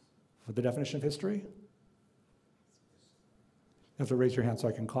for the definition of history. You have to raise your hand so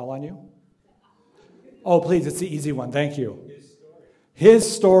I can call on you. Oh, please, it's the easy one. Thank you.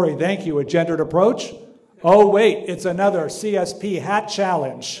 His story. Thank you. A gendered approach. Oh, wait, it's another CSP hat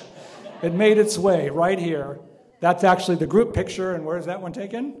challenge. It made its way right here. That's actually the group picture, and where's that one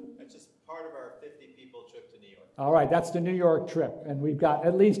taken? That's just part of our 50-people trip to New York. All right, that's the New York trip, and we've got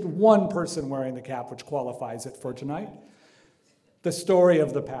at least one person wearing the cap, which qualifies it for tonight. The story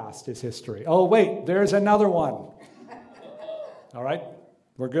of the past is history. Oh, wait, there's another one. All right,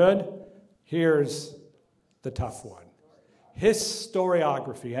 we're good? Here's the tough one.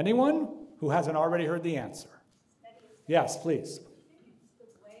 Historiography. Anyone who hasn't already heard the answer? Yes, please.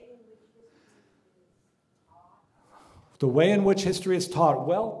 The way in which history is taught.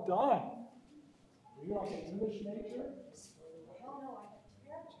 Well done. You are an English major? Hell no.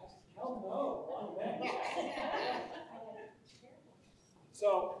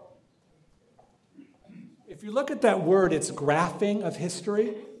 So, if you look at that word, it's graphing of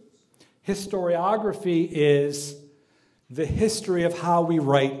history. Historiography is the history of how we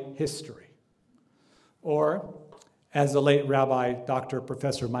write history. Or, as the late Rabbi Dr.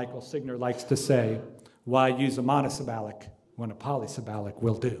 Professor Michael Signer likes to say, why use a monosyllabic when a polysyllabic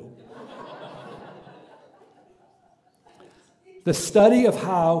will do? The study of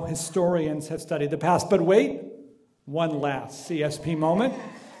how historians have studied the past. But wait, one last CSP moment.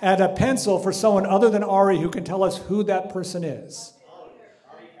 And a pencil for someone other than Ari who can tell us who that person is.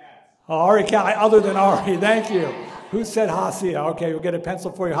 Ari Katz, other than Ari, thank you. Who said Hasia? Okay, we'll get a pencil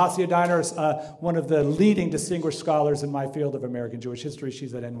for you. Hasia Diner is one of the leading distinguished scholars in my field of American Jewish history.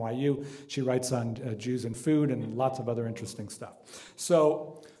 She's at NYU. She writes on Jews and food and lots of other interesting stuff.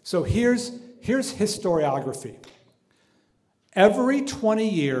 So here's historiography. Every 20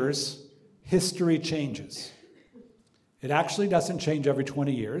 years, history changes. It actually doesn't change every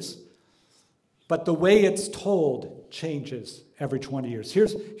 20 years, but the way it's told changes every 20 years.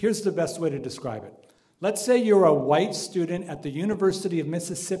 Here's the best way to describe it. Let's say you're a white student at the University of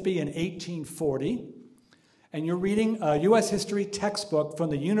Mississippi in 1840, and you're reading a U.S. history textbook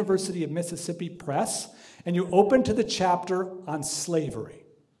from the University of Mississippi Press, and you open to the chapter on slavery.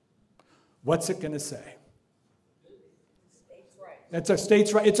 What's it going to say? It's a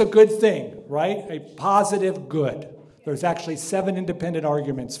states' right. It's a good thing, right? A positive good. There's actually 7 independent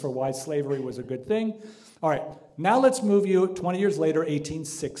arguments for why slavery was a good thing. All right, now let's move you 20 years later,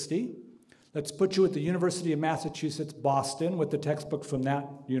 1860. Let's put you at the University of Massachusetts, Boston, with the textbook from that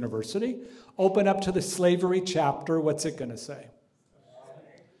university. Open up to the slavery chapter. What's it going to say?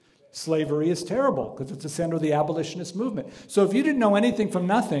 Slavery is terrible because it's the center of the abolitionist movement. So if you didn't know anything from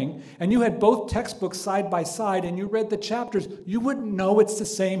nothing and you had both textbooks side by side and you read the chapters, you wouldn't know it's the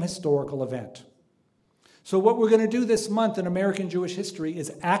same historical event. So what we're going to do this month in American Jewish history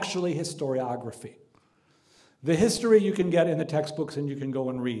is actually historiography. The history you can get in the textbooks and you can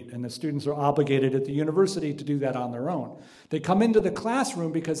go and read, and the students are obligated at the university to do that on their own. They come into the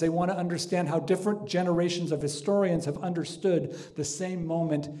classroom because they want to understand how different generations of historians have understood the same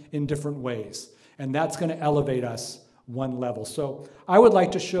moment in different ways, and that's going to elevate us one level. So I would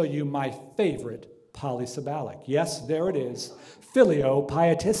like to show you my favorite polysyllabic. Yes, there it is,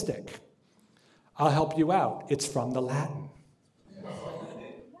 filio-pietistic. I'll help you out. It's from the Latin.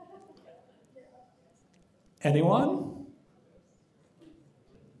 Anyone?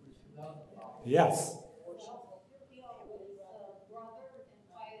 Yes.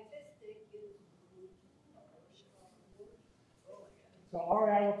 So,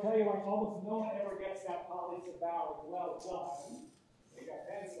 Ari, I will tell you, like almost no one ever gets that polysyllabic. Well done. Take a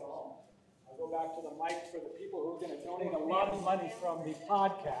pencil. I'll go back to the mic for the people who are going to donate a lot of money from the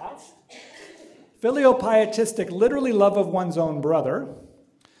podcast. Filiopietistic, literally love of one's own brother.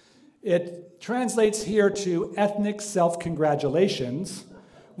 It translates here to ethnic self-congratulations,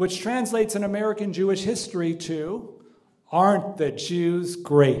 which translates in American Jewish history to, aren't the Jews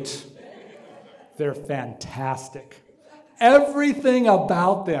great? They're fantastic. Everything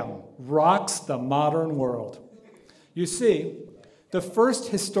about them rocks the modern world. You see, the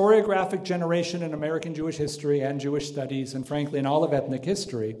first historiographic generation in American Jewish history and Jewish studies, and frankly in all of ethnic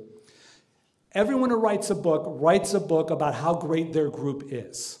history, everyone who writes a book about how great their group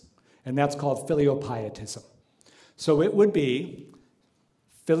is. And that's called filiopietism. So it would be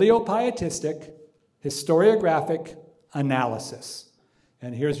filiopietistic historiographic analysis.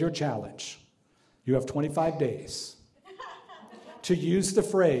 And here's your challenge. You have 25 days to use the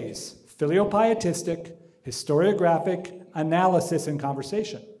phrase filiopietistic historiographic analysis in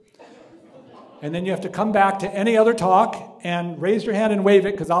conversation. And then you have to come back to any other talk and raise your hand and wave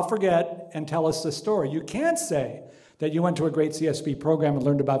it because I'll forget and tell us the story. You can't say that you went to a great CSP program and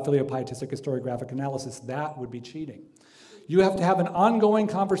learned about filiopietistic historiographic analysis. That would be cheating. You have to have an ongoing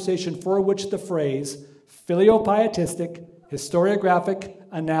conversation for which the phrase filiopietistic historiographic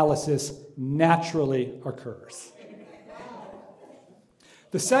analysis naturally occurs.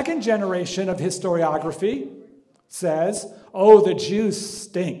 The second generation of historiography says, oh, the Jews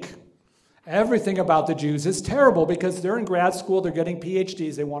stink. Everything about the Jews is terrible because they're in grad school, they're getting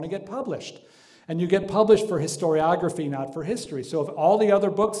PhDs, they want to get published. And you get published for historiography, not for history. So if all the other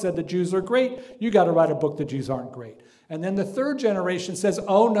books said the Jews are great, you got to write a book the Jews aren't great. And then the third generation says,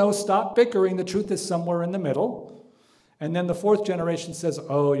 oh no, stop bickering, the truth is somewhere in the middle. And then the fourth generation says,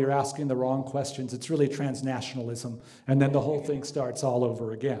 oh, you're asking the wrong questions, it's really transnationalism. And then the whole thing starts all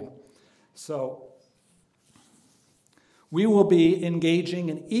over again. So we will be engaging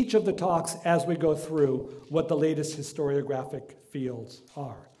in each of the talks as we go through what the latest historiographic fields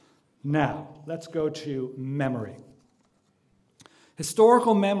are. Now, let's go to memory.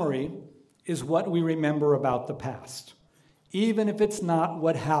 Historical memory is what we remember about the past, even if it's not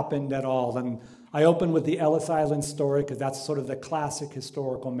what happened at all. And I open with the Ellis Island story because that's sort of the classic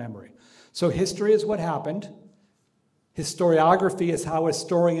historical memory. So history is what happened. Historiography is how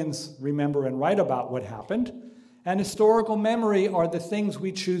historians remember and write about what happened. And historical memory are the things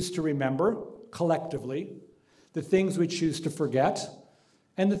we choose to remember collectively, the things we choose to forget,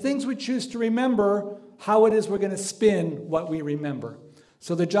 and the things we choose to remember, how it is we're going to spin what we remember.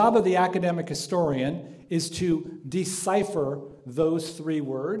 So the job of the academic historian is to decipher those three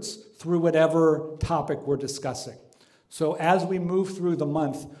words through whatever topic we're discussing. So as we move through the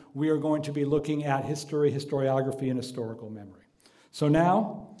month, we are going to be looking at history, historiography, and historical memory. So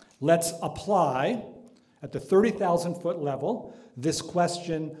now, let's apply, at the 30,000-foot level, this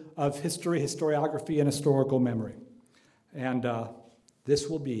question of history, historiography, and historical memory. And this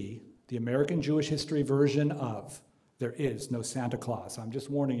will be the American Jewish history version of There Is No Santa Claus. I'm just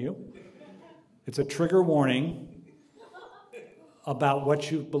warning you. It's a trigger warning about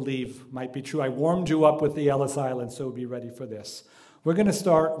what you believe might be true. I warmed you up with the Ellis Island, so be ready for this. We're going to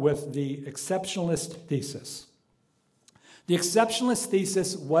start with the exceptionalist thesis. The exceptionalist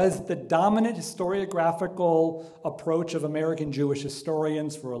thesis was the dominant historiographical approach of American Jewish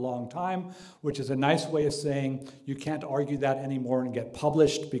historians for a long time, which is a nice way of saying you can't argue that anymore and get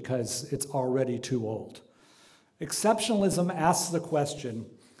published because it's already too old. Exceptionalism asks the question,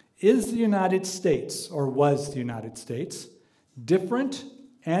 is the United States, or was the United States, different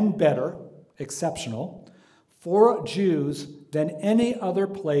and better, exceptional, for Jews than any other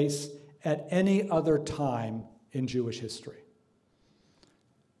place at any other time in Jewish history?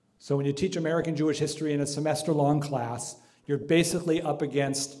 So when you teach American Jewish history in a semester-long class, you're basically up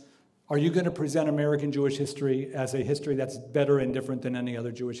against, are you going to present American Jewish history as a history that's better and different than any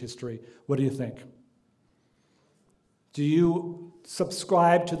other Jewish history? What do you think? Do you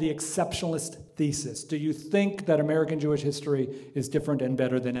subscribe to the exceptionalist thesis? Do you think that American Jewish history is different and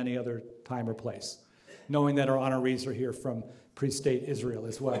better than any other time or place? Knowing that our honorees are here from pre-state Israel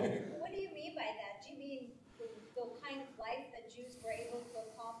as well. What do you mean by that? Do you mean the kind of life that Jews were able to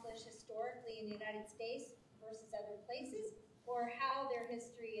accomplish historically in the United States versus other places? Or how their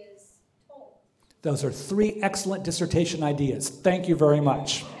history is told? Those are three excellent dissertation ideas. Thank you very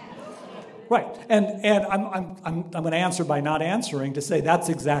much. Right, and I'm going to answer by not answering to say that's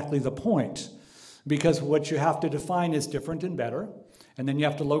exactly the point. Because what you have to define is different and better, and then you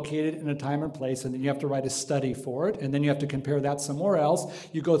have to locate it in a time and place, and then you have to write a study for it, and then you have to compare that somewhere else.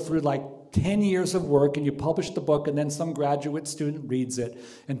 You go through like 10 years of work, and you publish the book, and then some graduate student reads it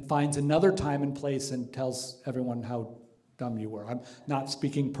and finds another time and place and tells everyone how dumb you were. I'm not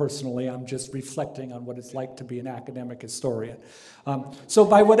speaking personally, I'm just reflecting on what it's like to be an academic historian. So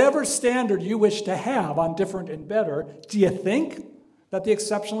by whatever standard you wish to have on different and better, do you think that the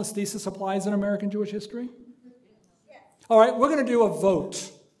exceptionalist thesis applies in American Jewish history? Yes. All right, we're going to do a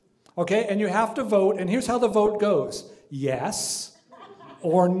vote. Okay, and you have to vote, and here's how the vote goes. Yes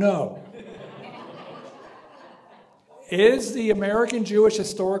or no. Is the American Jewish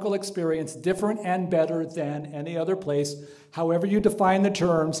historical experience different and better than any other place, however you define the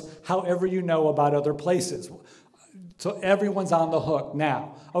terms, however you know about other places? So everyone's on the hook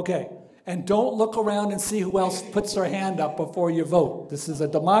now. Okay, and don't look around and see who else puts their hand up before you vote. This is a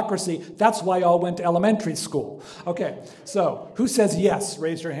democracy. That's why y'all went to elementary school. Okay, so who says yes?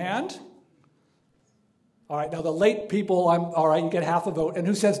 Raise your hand. All right, now the late people, all right, you get half a vote. And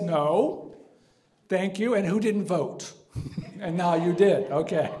who says no? Thank you. And who didn't vote? And now you did.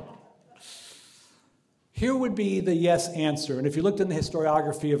 Okay. Here would be the yes answer. And if you looked in the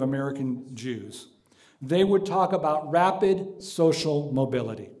historiography of American Jews, they would talk about rapid social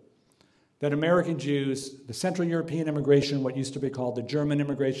mobility. That American Jews, the Central European immigration, what used to be called the German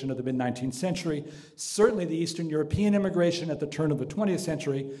immigration of the mid-19th century, certainly the Eastern European immigration at the turn of the 20th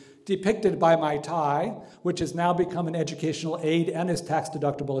century, depicted by my tie, which has now become an educational aid and is tax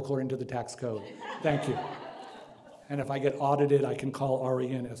deductible according to the tax code. Thank you. And if I get audited, I can call Ari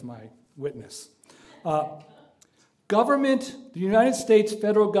in as my witness. Government, the United States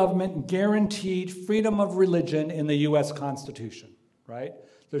federal government guaranteed freedom of religion in the U.S. Constitution, right?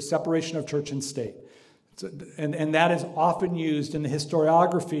 There's separation of church and state. And that is often used in the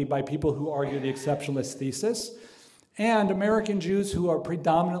historiography by people who argue the exceptionalist thesis. And American Jews who are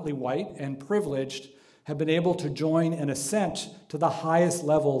predominantly white and privileged have been able to join an ascent to the highest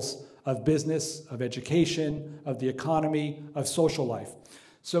levels of business, of education, of the economy, of social life.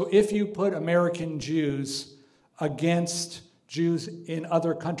 So if you put American Jews against Jews in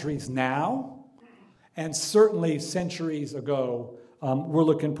other countries now, and certainly centuries ago, we're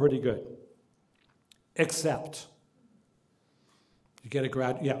looking pretty good. Except, you get a yeah.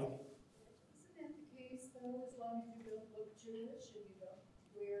 Isn't that the case, though, as long as you don't look Jewish and you don't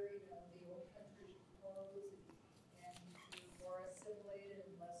wear, the old country clothes and you're more assimilated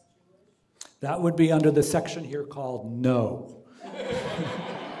and less Jewish? That would be under the section here called no.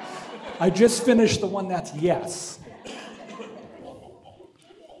 I just finished the one that's yes.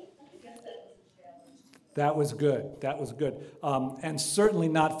 That was good. That was good. And certainly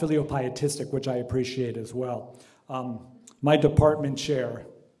not filiopietistic, which I appreciate as well. My department chair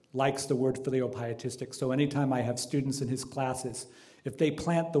likes the word filiopietistic, so anytime I have students in his classes, if they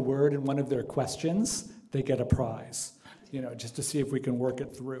plant the word in one of their questions, they get a prize, just to see if we can work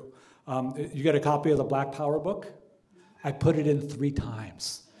it through. You get a copy of the Black Power book? I put it in 3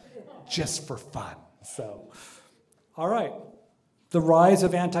 times, just for fun. So, all right. The rise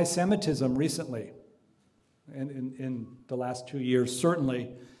of anti-Semitism recently, in the last 2 years,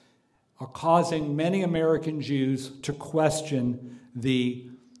 certainly, are causing many American Jews to question the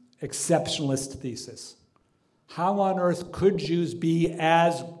exceptionalist thesis. How on earth could Jews be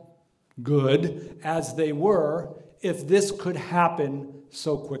as good as they were if this could happen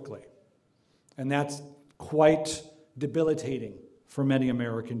so quickly? And that's quite debilitating for many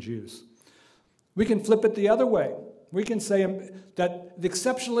American Jews. We can flip it the other way. We can say that the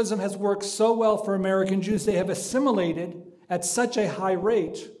exceptionalism has worked so well for American Jews, they have assimilated at such a high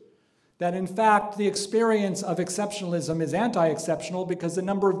rate that in fact the experience of exceptionalism is anti-exceptional because the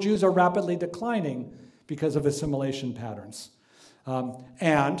number of Jews are rapidly declining because of assimilation patterns.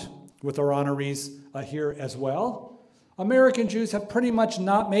 And with our honorees here as well, American Jews have pretty much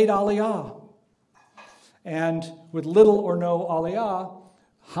not made Aliyah. And with little or no Aliyah,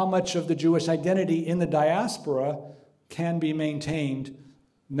 how much of the Jewish identity in the diaspora can be maintained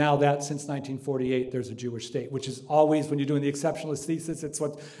now that since 1948 there's a Jewish state, which is always, when you're doing the exceptionalist thesis, it's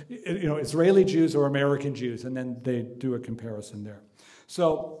what, Israeli Jews or American Jews, and then they do a comparison there.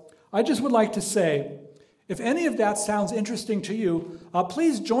 So I just would like to say, if any of that sounds interesting to you,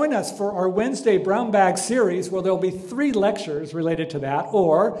 please join us for our Wednesday Brown Bag series, where there'll be 3 lectures related to that,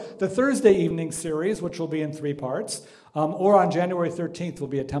 or the Thursday evening series, which will be in 3 parts, or on January 13th, we'll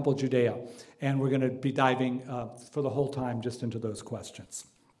be at Temple Judea, and we're going to be diving for the whole time just into those questions.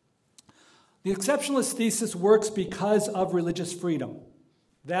 The exceptionalist thesis works because of religious freedom.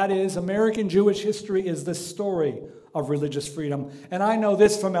 That is, American Jewish history is the story of religious freedom. And I know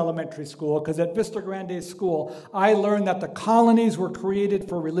this from elementary school, because at Vista Grande School, I learned that the colonies were created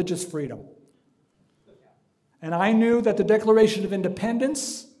for religious freedom. And I knew that the Declaration of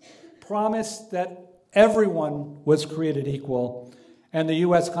Independence promised that everyone was created equal, and the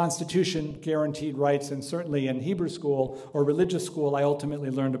U.S. Constitution guaranteed rights, and certainly in Hebrew school or religious school, I ultimately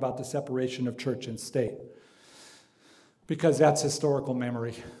learned about the separation of church and state, because that's historical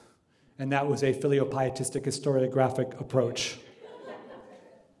memory, and that was a filiopietistic historiographic approach.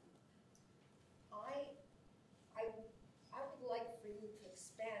 I would like for you to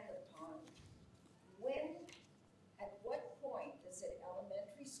expand upon at what point, is it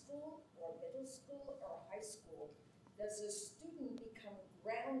elementary school or middle school or high school, does a student become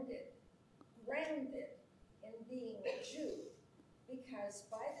grounded in being a Jew? Because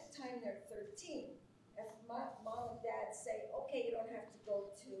by the time they're 13, if mom and dad say, okay, you don't have to go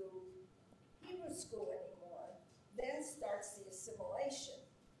to Hebrew school anymore, then starts the assimilation.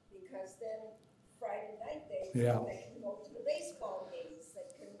 Because then Friday night they can go to the baseball games.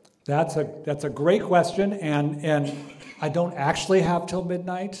 That's a great question, and I don't actually have till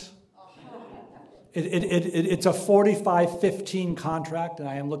midnight. It's a 45-15 contract, and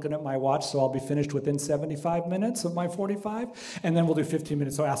I am looking at my watch, so I'll be finished within 75 minutes of my 45, and then we'll do 15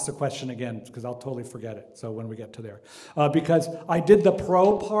 minutes, so ask the question again, because I'll totally forget it, so when we get to there. Because I did the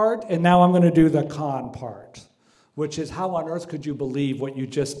pro part, and now I'm going to do the con part, which is how on earth could you believe what you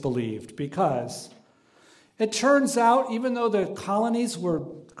just believed? Because it turns out, even though the colonies were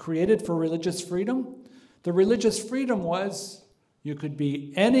created for religious freedom, the religious freedom was you could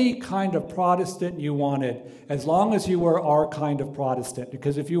be any kind of Protestant you wanted, as long as you were our kind of Protestant.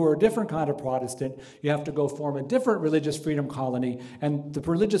 Because if you were a different kind of Protestant, you have to go form a different religious freedom colony. And the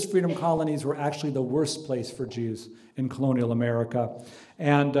religious freedom colonies were actually the worst place for Jews in colonial America.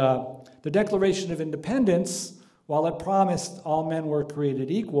 And the Declaration of Independence, while it promised all men were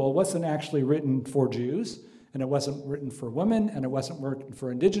created equal, wasn't actually written for Jews. And it wasn't written for women, and it wasn't written for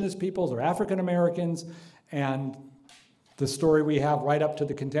indigenous peoples or African Americans. And the story we have right up to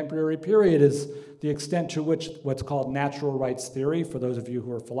the contemporary period is the extent to which what's called natural rights theory, for those of you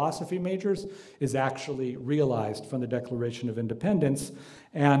who are philosophy majors, is actually realized from the Declaration of Independence.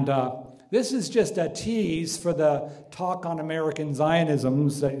 And this is just a tease for the talk on American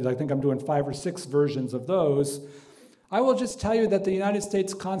Zionisms. I think I'm doing 5 or 6 versions of those. I will just tell you that the United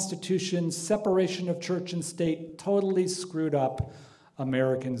States Constitution's separation of church and state totally screwed up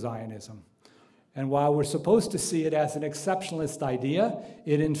American Zionism. And while we're supposed to see it as an exceptionalist idea,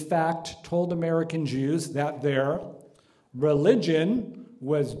 it in fact told American Jews that their religion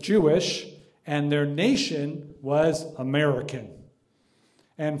was Jewish and their nation was American.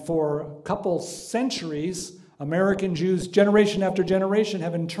 And for a couple centuries, American Jews, generation after generation,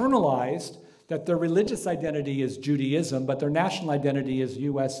 have internalized that their religious identity is Judaism, but their national identity is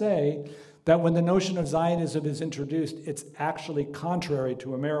USA, that when the notion of Zionism is introduced, it's actually contrary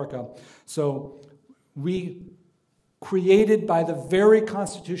to America. So we created by the very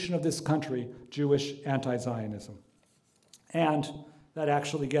constitution of this country Jewish anti-Zionism. And that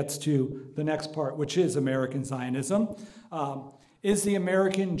actually gets to the next part, which is American Zionism. Is the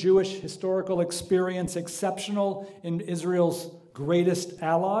American Jewish historical experience exceptional in Israel's greatest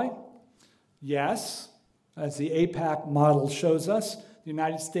ally? Yes, as the AIPAC model shows us. The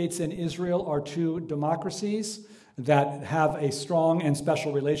United States and Israel are two democracies that have a strong and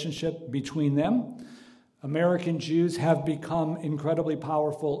special relationship between them. American Jews have become incredibly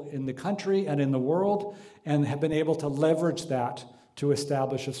powerful in the country and in the world and have been able to leverage that to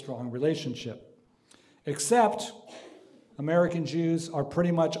establish a strong relationship. Except American Jews are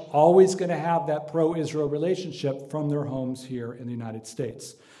pretty much always going to have that pro-Israel relationship from their homes here in the United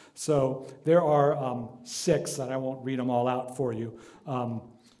States. So there are 6, and I won't read them all out for you,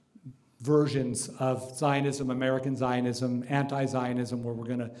 versions of Zionism, American Zionism, anti-Zionism, where we're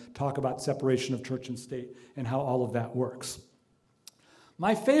going to talk about separation of church and state and how all of that works.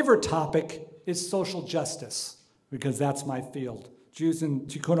 My favorite topic is social justice, because that's my field. Jews and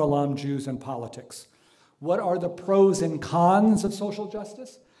Tikkun Olam, Jews and politics. What are the pros and cons of social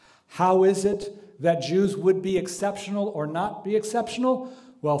justice? How is it that Jews would be exceptional or not be exceptional?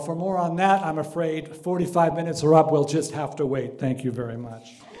 Well, for more on that, I'm afraid 45 minutes are up. We'll just have to wait. Thank you very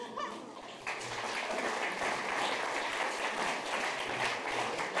much.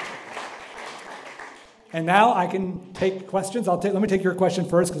 And now I can take questions. Let me take your question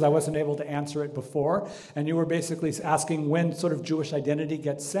first because I wasn't able to answer it before. And you were basically asking when sort of Jewish identity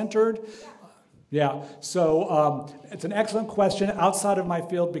gets centered. Yeah, so it's an excellent question outside of my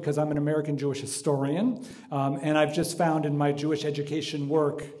field because I'm an American Jewish historian. And I've just found in my Jewish education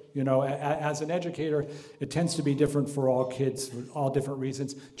work, you know, as an educator, it tends to be different for all kids for all different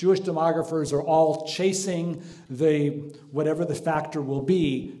reasons. Jewish demographers are all chasing whatever the factor will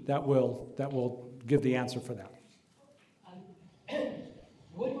be that will give the answer for that.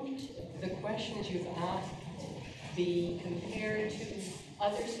 Wouldn't the questions you've asked be compared to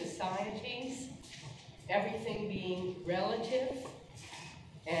other societies, everything being relative?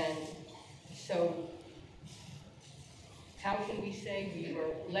 And so how can we say we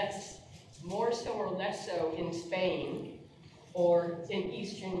were more so or less so in Spain or in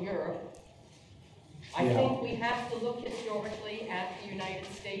Eastern Europe? I think we have to look historically at the United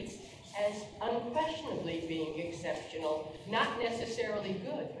States as unquestionably being exceptional, not necessarily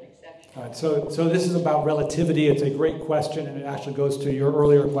good, but exceptional. All right, so this is about relativity. It's a great question, and it actually goes to your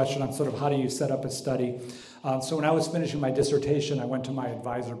earlier question on sort of how do you set up a study. So when I was finishing my dissertation, I went to my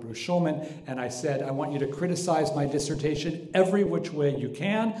advisor, Bruce Schulman, and I said, I want you to criticize my dissertation every which way you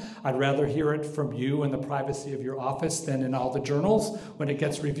can. I'd rather hear it from you in the privacy of your office than in all the journals when it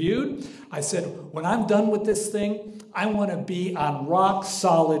gets reviewed. I said, when I'm done with this thing, I want to be on rock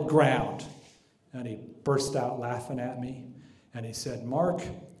solid ground. And he burst out laughing at me, and he said, Mark,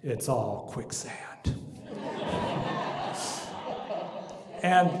 it's all quicksand.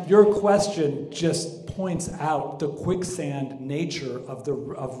 And your question just points out the quicksand nature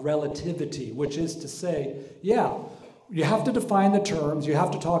of relativity, which is to say, yeah, you have to define the terms, you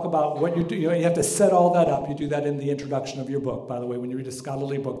have to talk about what you do, you have to set all that up. You do that in the introduction of your book. By the way, when you read a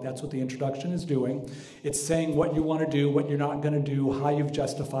scholarly book, that's what the introduction is doing. It's saying what you want to do, what you're not going to do, how you've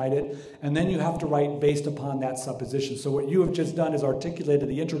justified it, and then you have to write based upon that supposition. So what you have just done is articulated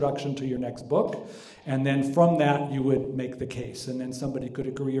the introduction to your next book, and then from that you would make the case, and then somebody could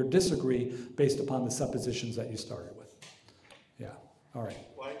agree or disagree based upon the suppositions that you started with. Yeah, all right.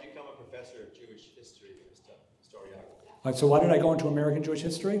 Why did you become a professor of Jewish history or historiography? All right, so why did I go into American Jewish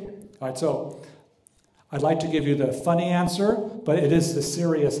history? All right, so I'd like to give you the funny answer, but it is the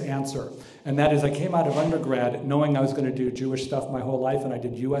serious answer. And that is I came out of undergrad knowing I was going to do Jewish stuff my whole life, and I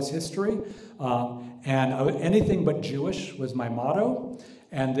did U.S. history. Anything but Jewish was my motto.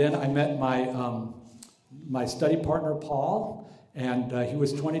 And then I met my study partner, Paul, and he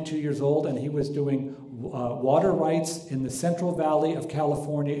was 22 years old, and he was doing water rights in the Central Valley of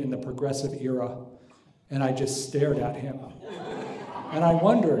California in the Progressive era. And I just stared at him. And I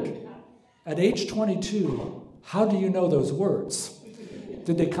wondered, at age 22, how do you know those words?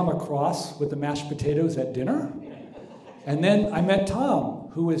 Did they come across with the mashed potatoes at dinner? And then I met Tom,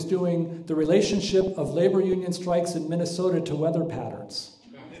 who was doing the relationship of labor union strikes in Minnesota to weather patterns.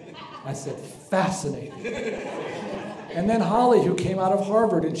 I said, fascinating. And then Holly, who came out of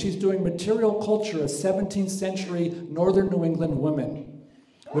Harvard, and she's doing material culture of 17th century northern New England women,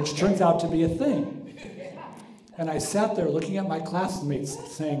 which turns out to be a thing. And I sat there looking at my classmates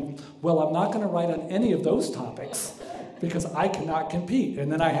saying, well, I'm not going to write on any of those topics because I cannot compete.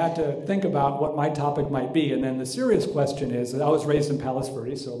 And then I had to think about what my topic might be. And then the serious question is, I was raised in Palos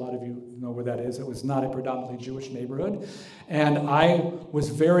Verdes, so a lot of you know where that is. It was not a predominantly Jewish neighborhood. And I was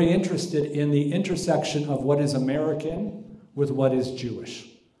very interested in the intersection of what is American with what is Jewish.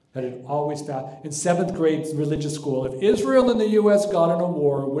 That it always found, in 7th grade religious school, if Israel and the U.S. got in a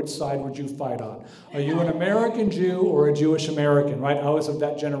war, which side would you fight on? Are you an American Jew or a Jewish American, right? I was of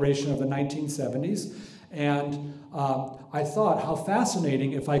that generation of the 1970s. And I thought how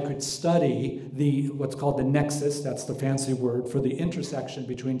fascinating if I could study what's called the nexus, that's the fancy word for the intersection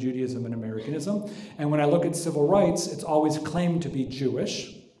between Judaism and Americanism. And when I look at civil rights, it's always claimed to be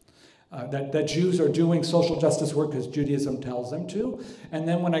Jewish. That Jews are doing social justice work because Judaism tells them to. And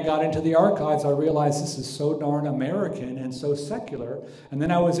then when I got into the archives, I realized this is so darn American and so secular. And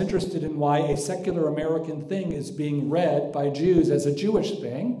then I was interested in why a secular American thing is being read by Jews as a Jewish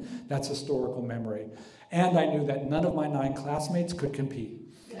thing. That's historical memory. And I knew that none of my 9 classmates could compete.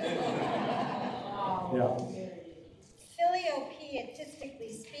 Yeah.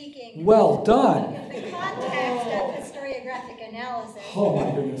 Filio-pietistically speaking, Well done. in the context of historiographic analysis, Oh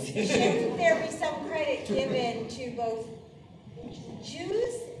my goodness. shouldn't there be some credit given to both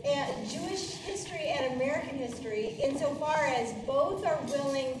Jews and Jewish history and American history insofar as both are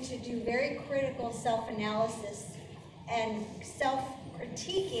willing to do very critical self-analysis and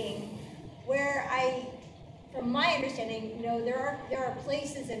self-critiquing, where from my understanding, there are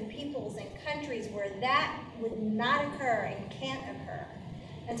places and peoples and countries where that would not occur and can't occur.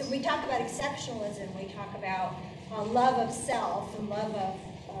 And so we talk about exceptionalism, we talk about love of self and love of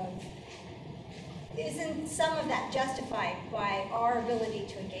isn't some of that justified by our ability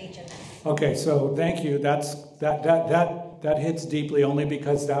to engage in this? Okay, so thank you. That hits deeply only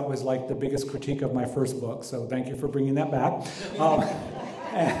because that was like the biggest critique of my first book. So thank you for bringing that back.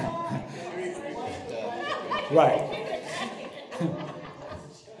 Right.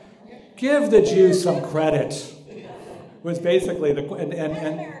 Give the Jews some credit. Was basically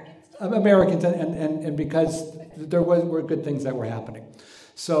Americans and because there were good things that were happening.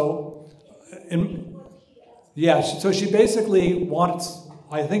 So, so she basically wants,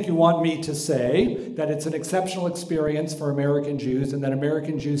 I think you want me to say that it's an exceptional experience for American Jews and that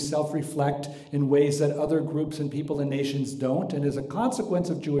American Jews self-reflect in ways that other groups and people and nations don't, and as a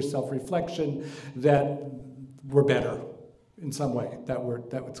consequence of Jewish self-reflection that we're better in some way, that would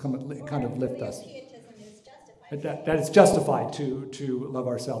kind of lift us. That it's justified to love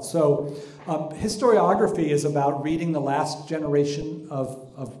ourselves. So historiography is about reading the last generation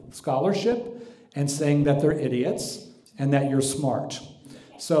of scholarship and saying that they're idiots and that you're smart.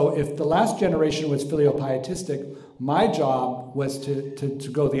 So if the last generation was filiopietistic, my job was to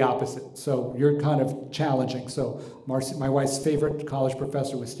go the opposite. So you're kind of challenging. So Marcy, my wife's favorite college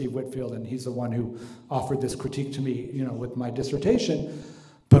professor was Steve Whitfield, and he's the one who offered this critique to me, with my dissertation.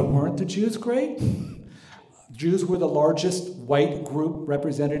 But weren't the Jews great? Jews were the largest white group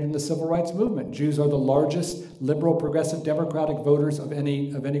represented in the civil rights movement. Jews are the largest liberal, progressive, democratic voters of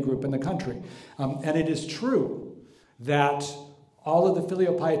any group in the country. And it is true that all of the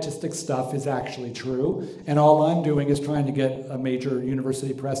filiopietistic stuff is actually true, and all I'm doing is trying to get a major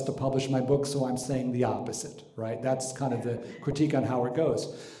university press to publish my book, so I'm saying the opposite, right? That's kind of the critique on how it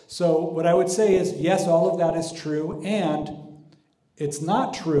goes. So what I would say is, yes, all of that is true, and it's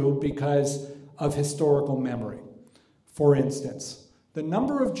not true because of historical memory. For instance, the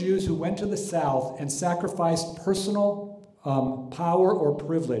number of Jews who went to the South and sacrificed personal power or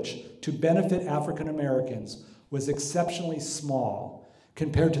privilege to benefit African Americans was exceptionally small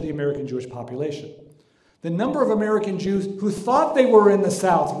compared to the American Jewish population. The number of American Jews who thought they were in the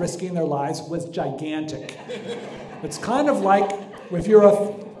South risking their lives was gigantic. It's kind of like if you're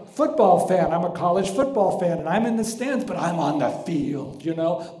a football fan, I'm a college football fan, and I'm in the stands, but I'm on the field,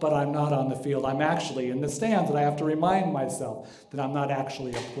 but I'm not on the field. I'm actually in the stands, and I have to remind myself that I'm not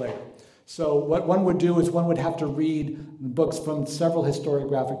actually a player. So what one would do is one would have to read books from several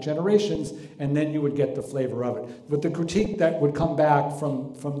historiographic generations, and then you would get the flavor of it. But the critique that would come back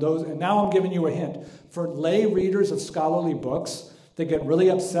from those, and now I'm giving you a hint, for lay readers of scholarly books, they get really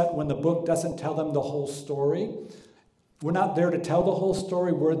upset when the book doesn't tell them the whole story. We're not there to tell the whole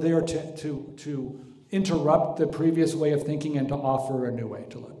story, we're there to interrupt the previous way of thinking and to offer a new way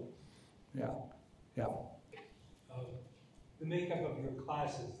to look. Yeah. The makeup of your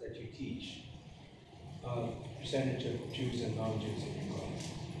classes that you teach, percentage of Jews and non-Jews in your class.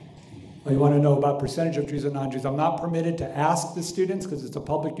 Well, you want to know about percentage of Jews and non-Jews. I'm not permitted to ask the students because it's a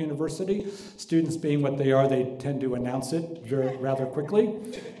public university. Students being what they are, they tend to announce it rather quickly.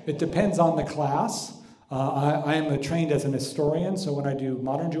 It depends on the class. I am trained as an historian, so when I do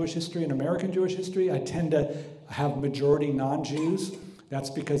modern Jewish history and American Jewish history, I tend to have majority non-Jews. That's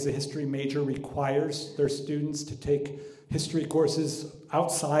because the history major requires their students to take history courses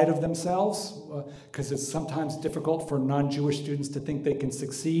outside of themselves, because it's sometimes difficult for non-Jewish students to think they can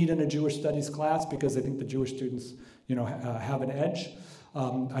succeed in a Jewish studies class because they think the Jewish students, have an edge.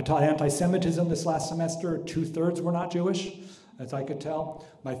 I taught anti-Semitism this last semester. 2/3 were not Jewish, as I could tell.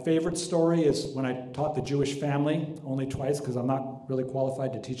 My favorite story is when I taught the Jewish family, only twice because I'm not really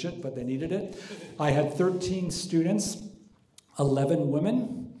qualified to teach it, but they needed it. I had 13 students, 11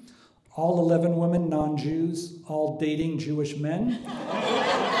 women, all 11 women non-Jews, all dating Jewish men,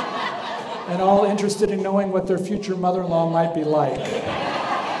 and all interested in knowing what their future mother-in-law might be like.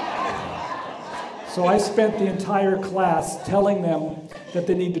 So I spent the entire class telling them that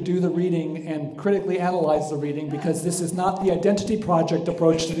they need to do the reading and critically analyze the reading, because this is not the identity project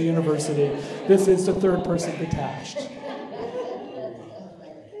approach to the university. This is the third person detached.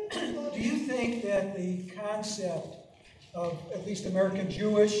 Do you think that the concept of at least American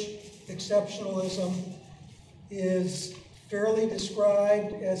Jewish exceptionalism is fairly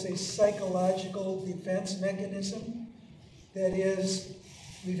described as a psychological defense mechanism? That is,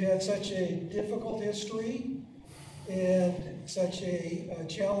 we've had such a difficult history and such a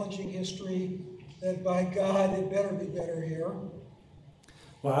challenging history that by God it better be better here.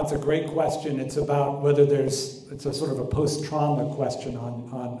 Well, that's a great question. It's about whether it's a sort of a post-trauma question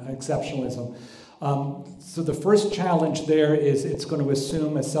on exceptionalism. So the first challenge there is it's going to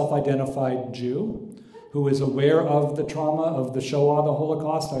assume a self-identified Jew who is aware of the trauma of the Shoah, the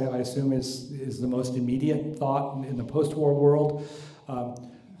Holocaust, I assume is the most immediate thought in the post-war world.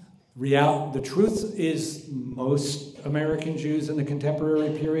 The truth is most American Jews in the contemporary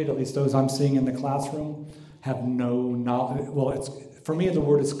period, at least those I'm seeing in the classroom, have no knowledge. Well, for me, the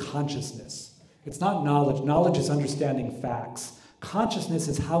word is consciousness. It's not knowledge. Knowledge is understanding facts. Consciousness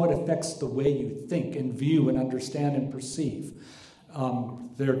is how it affects the way you think and view and understand and perceive.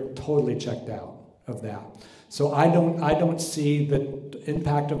 They're totally checked out of that. So I don't see the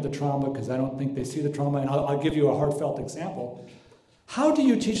impact of the trauma, because I don't think they see the trauma. And I'll give you a heartfelt example. How do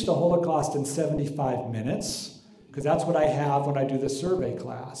you teach the Holocaust in 75 minutes? Because that's what I have when I do the survey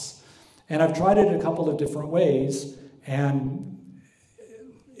class. And I've tried it a couple of different ways, and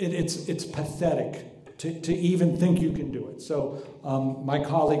it's pathetic to even think you can do it. So my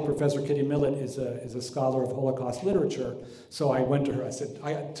colleague, Professor Kitty Millett, is a scholar of Holocaust literature. So I went to her, I said,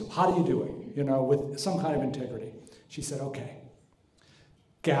 how do you do it? With some kind of integrity. She said, okay,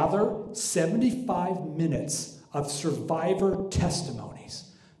 gather 75 minutes of survivor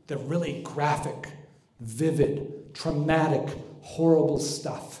testimonies, the really graphic, vivid, traumatic, horrible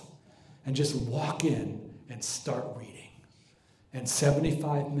stuff, and just walk in and start reading. And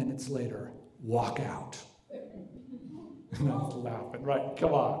 75 minutes later, walk out. And I was laughing, right?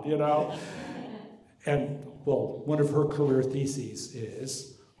 Come on, And, well, one of her career theses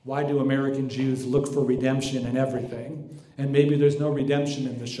is, why do American Jews look for redemption in everything? And maybe there's no redemption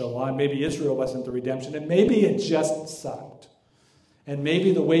in the Shoah. Maybe Israel wasn't the redemption. And maybe it just sucked. And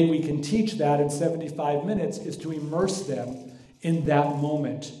maybe the way we can teach that in 75 minutes is to immerse them in that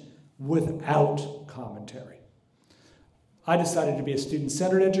moment without commentary. I decided to be a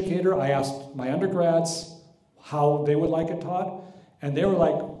student-centered educator. I asked my undergrads how they would like it taught. And they were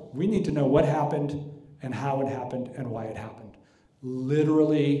like, we need to know what happened and how it happened and why it happened.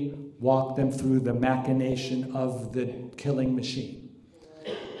 Literally walk them through the machination of the killing machine.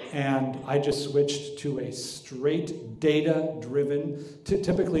 And I just switched to a straight data-driven,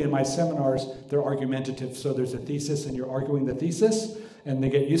 typically in my seminars, they're argumentative, so there's a thesis and you're arguing the thesis, and they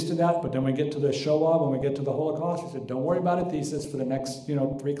get used to that, but then we get to the Shoah, when we get to the Holocaust, I said, don't worry about a thesis for the next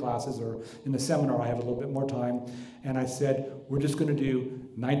 3 classes, or in the seminar I have a little bit more time, and I said, we're just going to do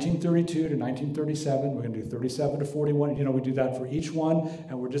 1932 to 1937, we're going to do 37 to 41, we do that for each one,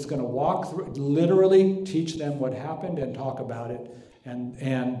 and we're just going to walk through, literally teach them what happened and talk about it.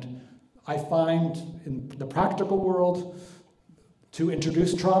 And I find in the practical world, to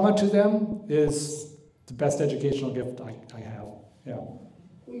introduce trauma to them is the best educational gift I have. Yeah.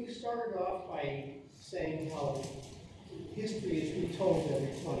 We started off by saying how history is retold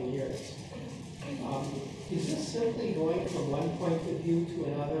every 20 years. Is this simply going from one point of view to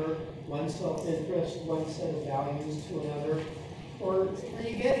another, one self-interest, one set of values to another? Or are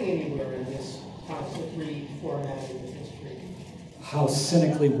you getting anywhere in this constant reformatting of history? How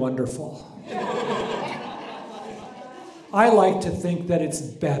cynically wonderful. I like to think that it's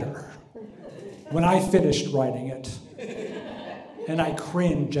better when I finished writing it, and I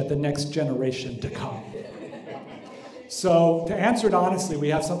cringe at the next generation to come. So to answer it honestly, we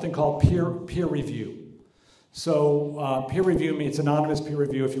have something called peer review. So peer review means it's anonymous peer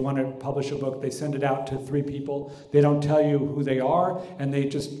review. If you want to publish a book, they send it out to 3 people. They don't tell you who they are, and they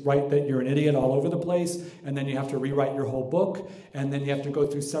just write that you're an idiot all over the place, and then you have to rewrite your whole book, and then you have to go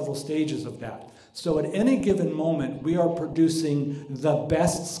through several stages of that. So at any given moment, we are producing the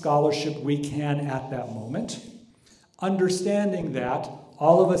best scholarship we can at that moment, understanding that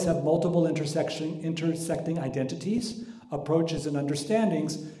all of us have multiple intersecting identities, approaches, and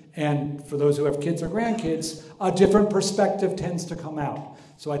understandings, and for those who have kids or grandkids, a different perspective tends to come out.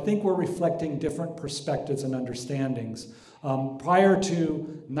 So I think we're reflecting different perspectives and understandings. Prior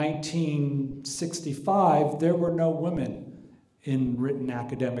to 1965, there were no women in written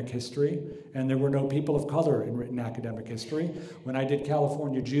academic history, and there were no people of color in written academic history. When I did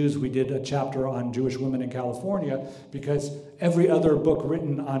California Jews, we did a chapter on Jewish women in California, because every other book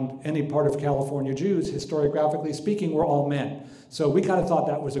written on any part of California Jews, historiographically speaking, were all men. So we kind of thought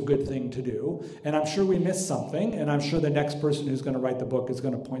that was a good thing to do, and I'm sure we missed something, and I'm sure the next person who's going to write the book is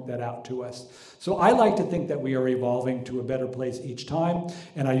going to point that out to us. So I like to think that we are evolving to a better place each time,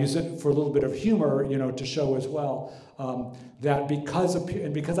 and I use it for a little bit of humor, to show as well. That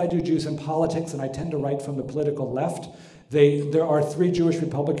because I do Jews in politics and I tend to write from the political left, there are 3 Jewish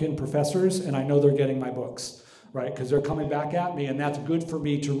Republican professors, and I know they're getting my books, right? Because they're coming back at me, and that's good for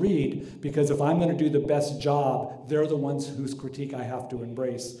me to read, because if I'm going to do the best job, they're the ones whose critique I have to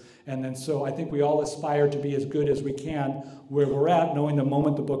embrace. And then so I think we all aspire to be as good as we can where we're at, knowing the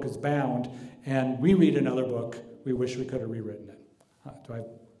moment the book is bound, and we read another book, we wish we could have rewritten it. How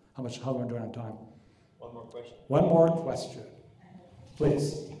am I doing on time? One more question. One more question.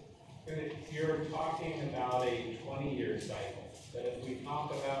 Please. You're talking about a 20-year cycle, but if we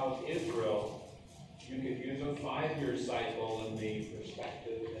talk about Israel, you could use a 5-year cycle and the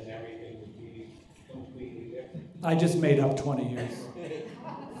perspective and everything would be completely different. I just made up 20 years.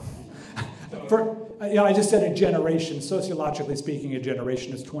 I just said a generation. Sociologically speaking, a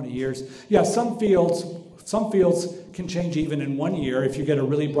generation is 20 years. Yeah, some fields can change even in 1 year if you get a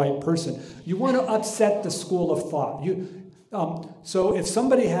really bright person. You want to upset the school of thought. So if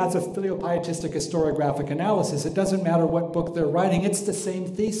somebody has a filiopietistic historiographic analysis, it doesn't matter what book they're writing, it's the same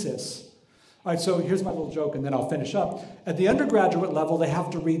thesis. All right, so here's my little joke, and then I'll finish up. At the undergraduate level, they have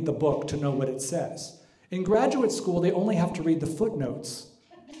to read the book to know what it says. In graduate school, they only have to read the footnotes.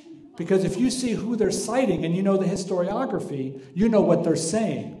 Because if you see who they're citing and you know the historiography, you know what they're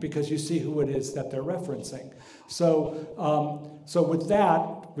saying because you see who it is that they're referencing. So with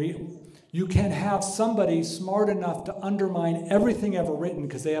that, you can have somebody smart enough to undermine everything ever written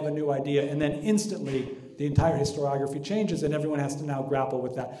because they have a new idea, and then instantly the entire historiography changes, and everyone has to now grapple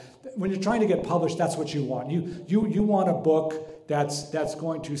with that. When you're trying to get published, that's what you want. You want a book that's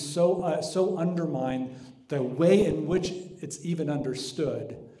going to so undermine the way in which it's even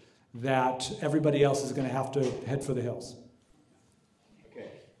understood that everybody else is going to have to head for the hills. Okay,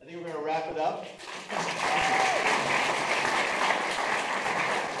 I think we're going to wrap it up.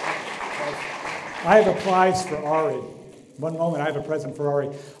 I have a prize for Ari. One moment, I have a present for Ari.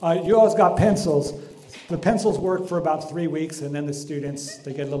 You always got pencils. The pencils work for about 3 weeks, and then the students,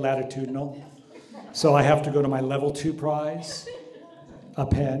 they get a little attitudinal. So I have to go to my level 2 prize, a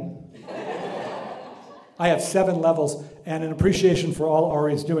pen. I have 7 levels, and in appreciation for all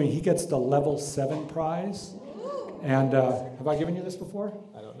Ari's doing, he gets the level 7 prize. And have I given you this before?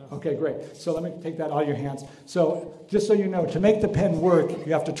 I don't know. Okay, great. So let me take that out of your hands. So just so you know, to make the pen work,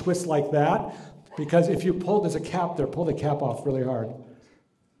 you have to twist like that, because if you pull, there's a cap there, pull the cap off really hard.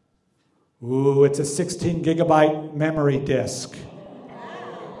 Ooh, it's a 16 gigabyte memory disk.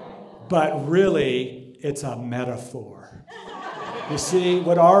 But really, it's a metaphor. You see,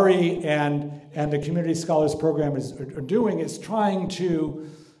 what Ari and the Community Scholars Program are doing is trying to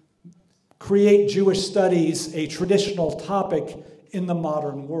create Jewish studies a traditional topic in the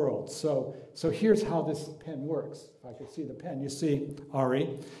modern world. So here's how this pen works. If I could see the pen, you see,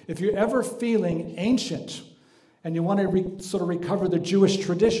 Ari, if you're ever feeling ancient and you want to sort of recover the Jewish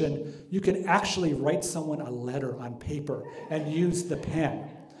tradition, you can actually write someone a letter on paper and use the pen.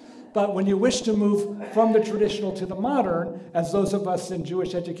 But when you wish to move from the traditional to the modern, as those of us in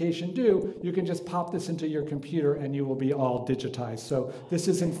Jewish education do, you can just pop this into your computer and you will be all digitized. So this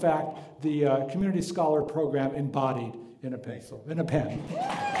is, in fact, the Community Scholar Program embodied in a pencil, in a pen.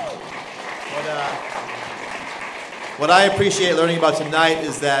 What I appreciate learning about tonight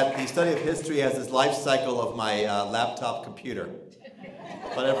is that the study of history has this life cycle of my laptop computer.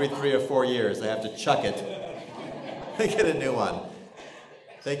 But every 3 or 4 years, I have to chuck it and get a new one.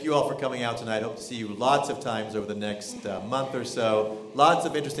 Thank you all for coming out tonight. Hope to see you lots of times over the next month or so. Lots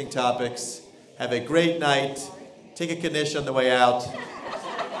of interesting topics. Have a great night. Take a Kiddush on the way out.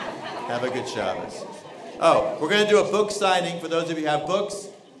 Have a good Shabbos. Oh, we're going to do a book signing for those of you who have books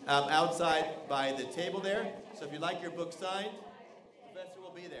outside by the table there. So if you'd like your book signed, the professor will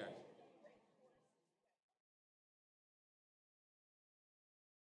be there.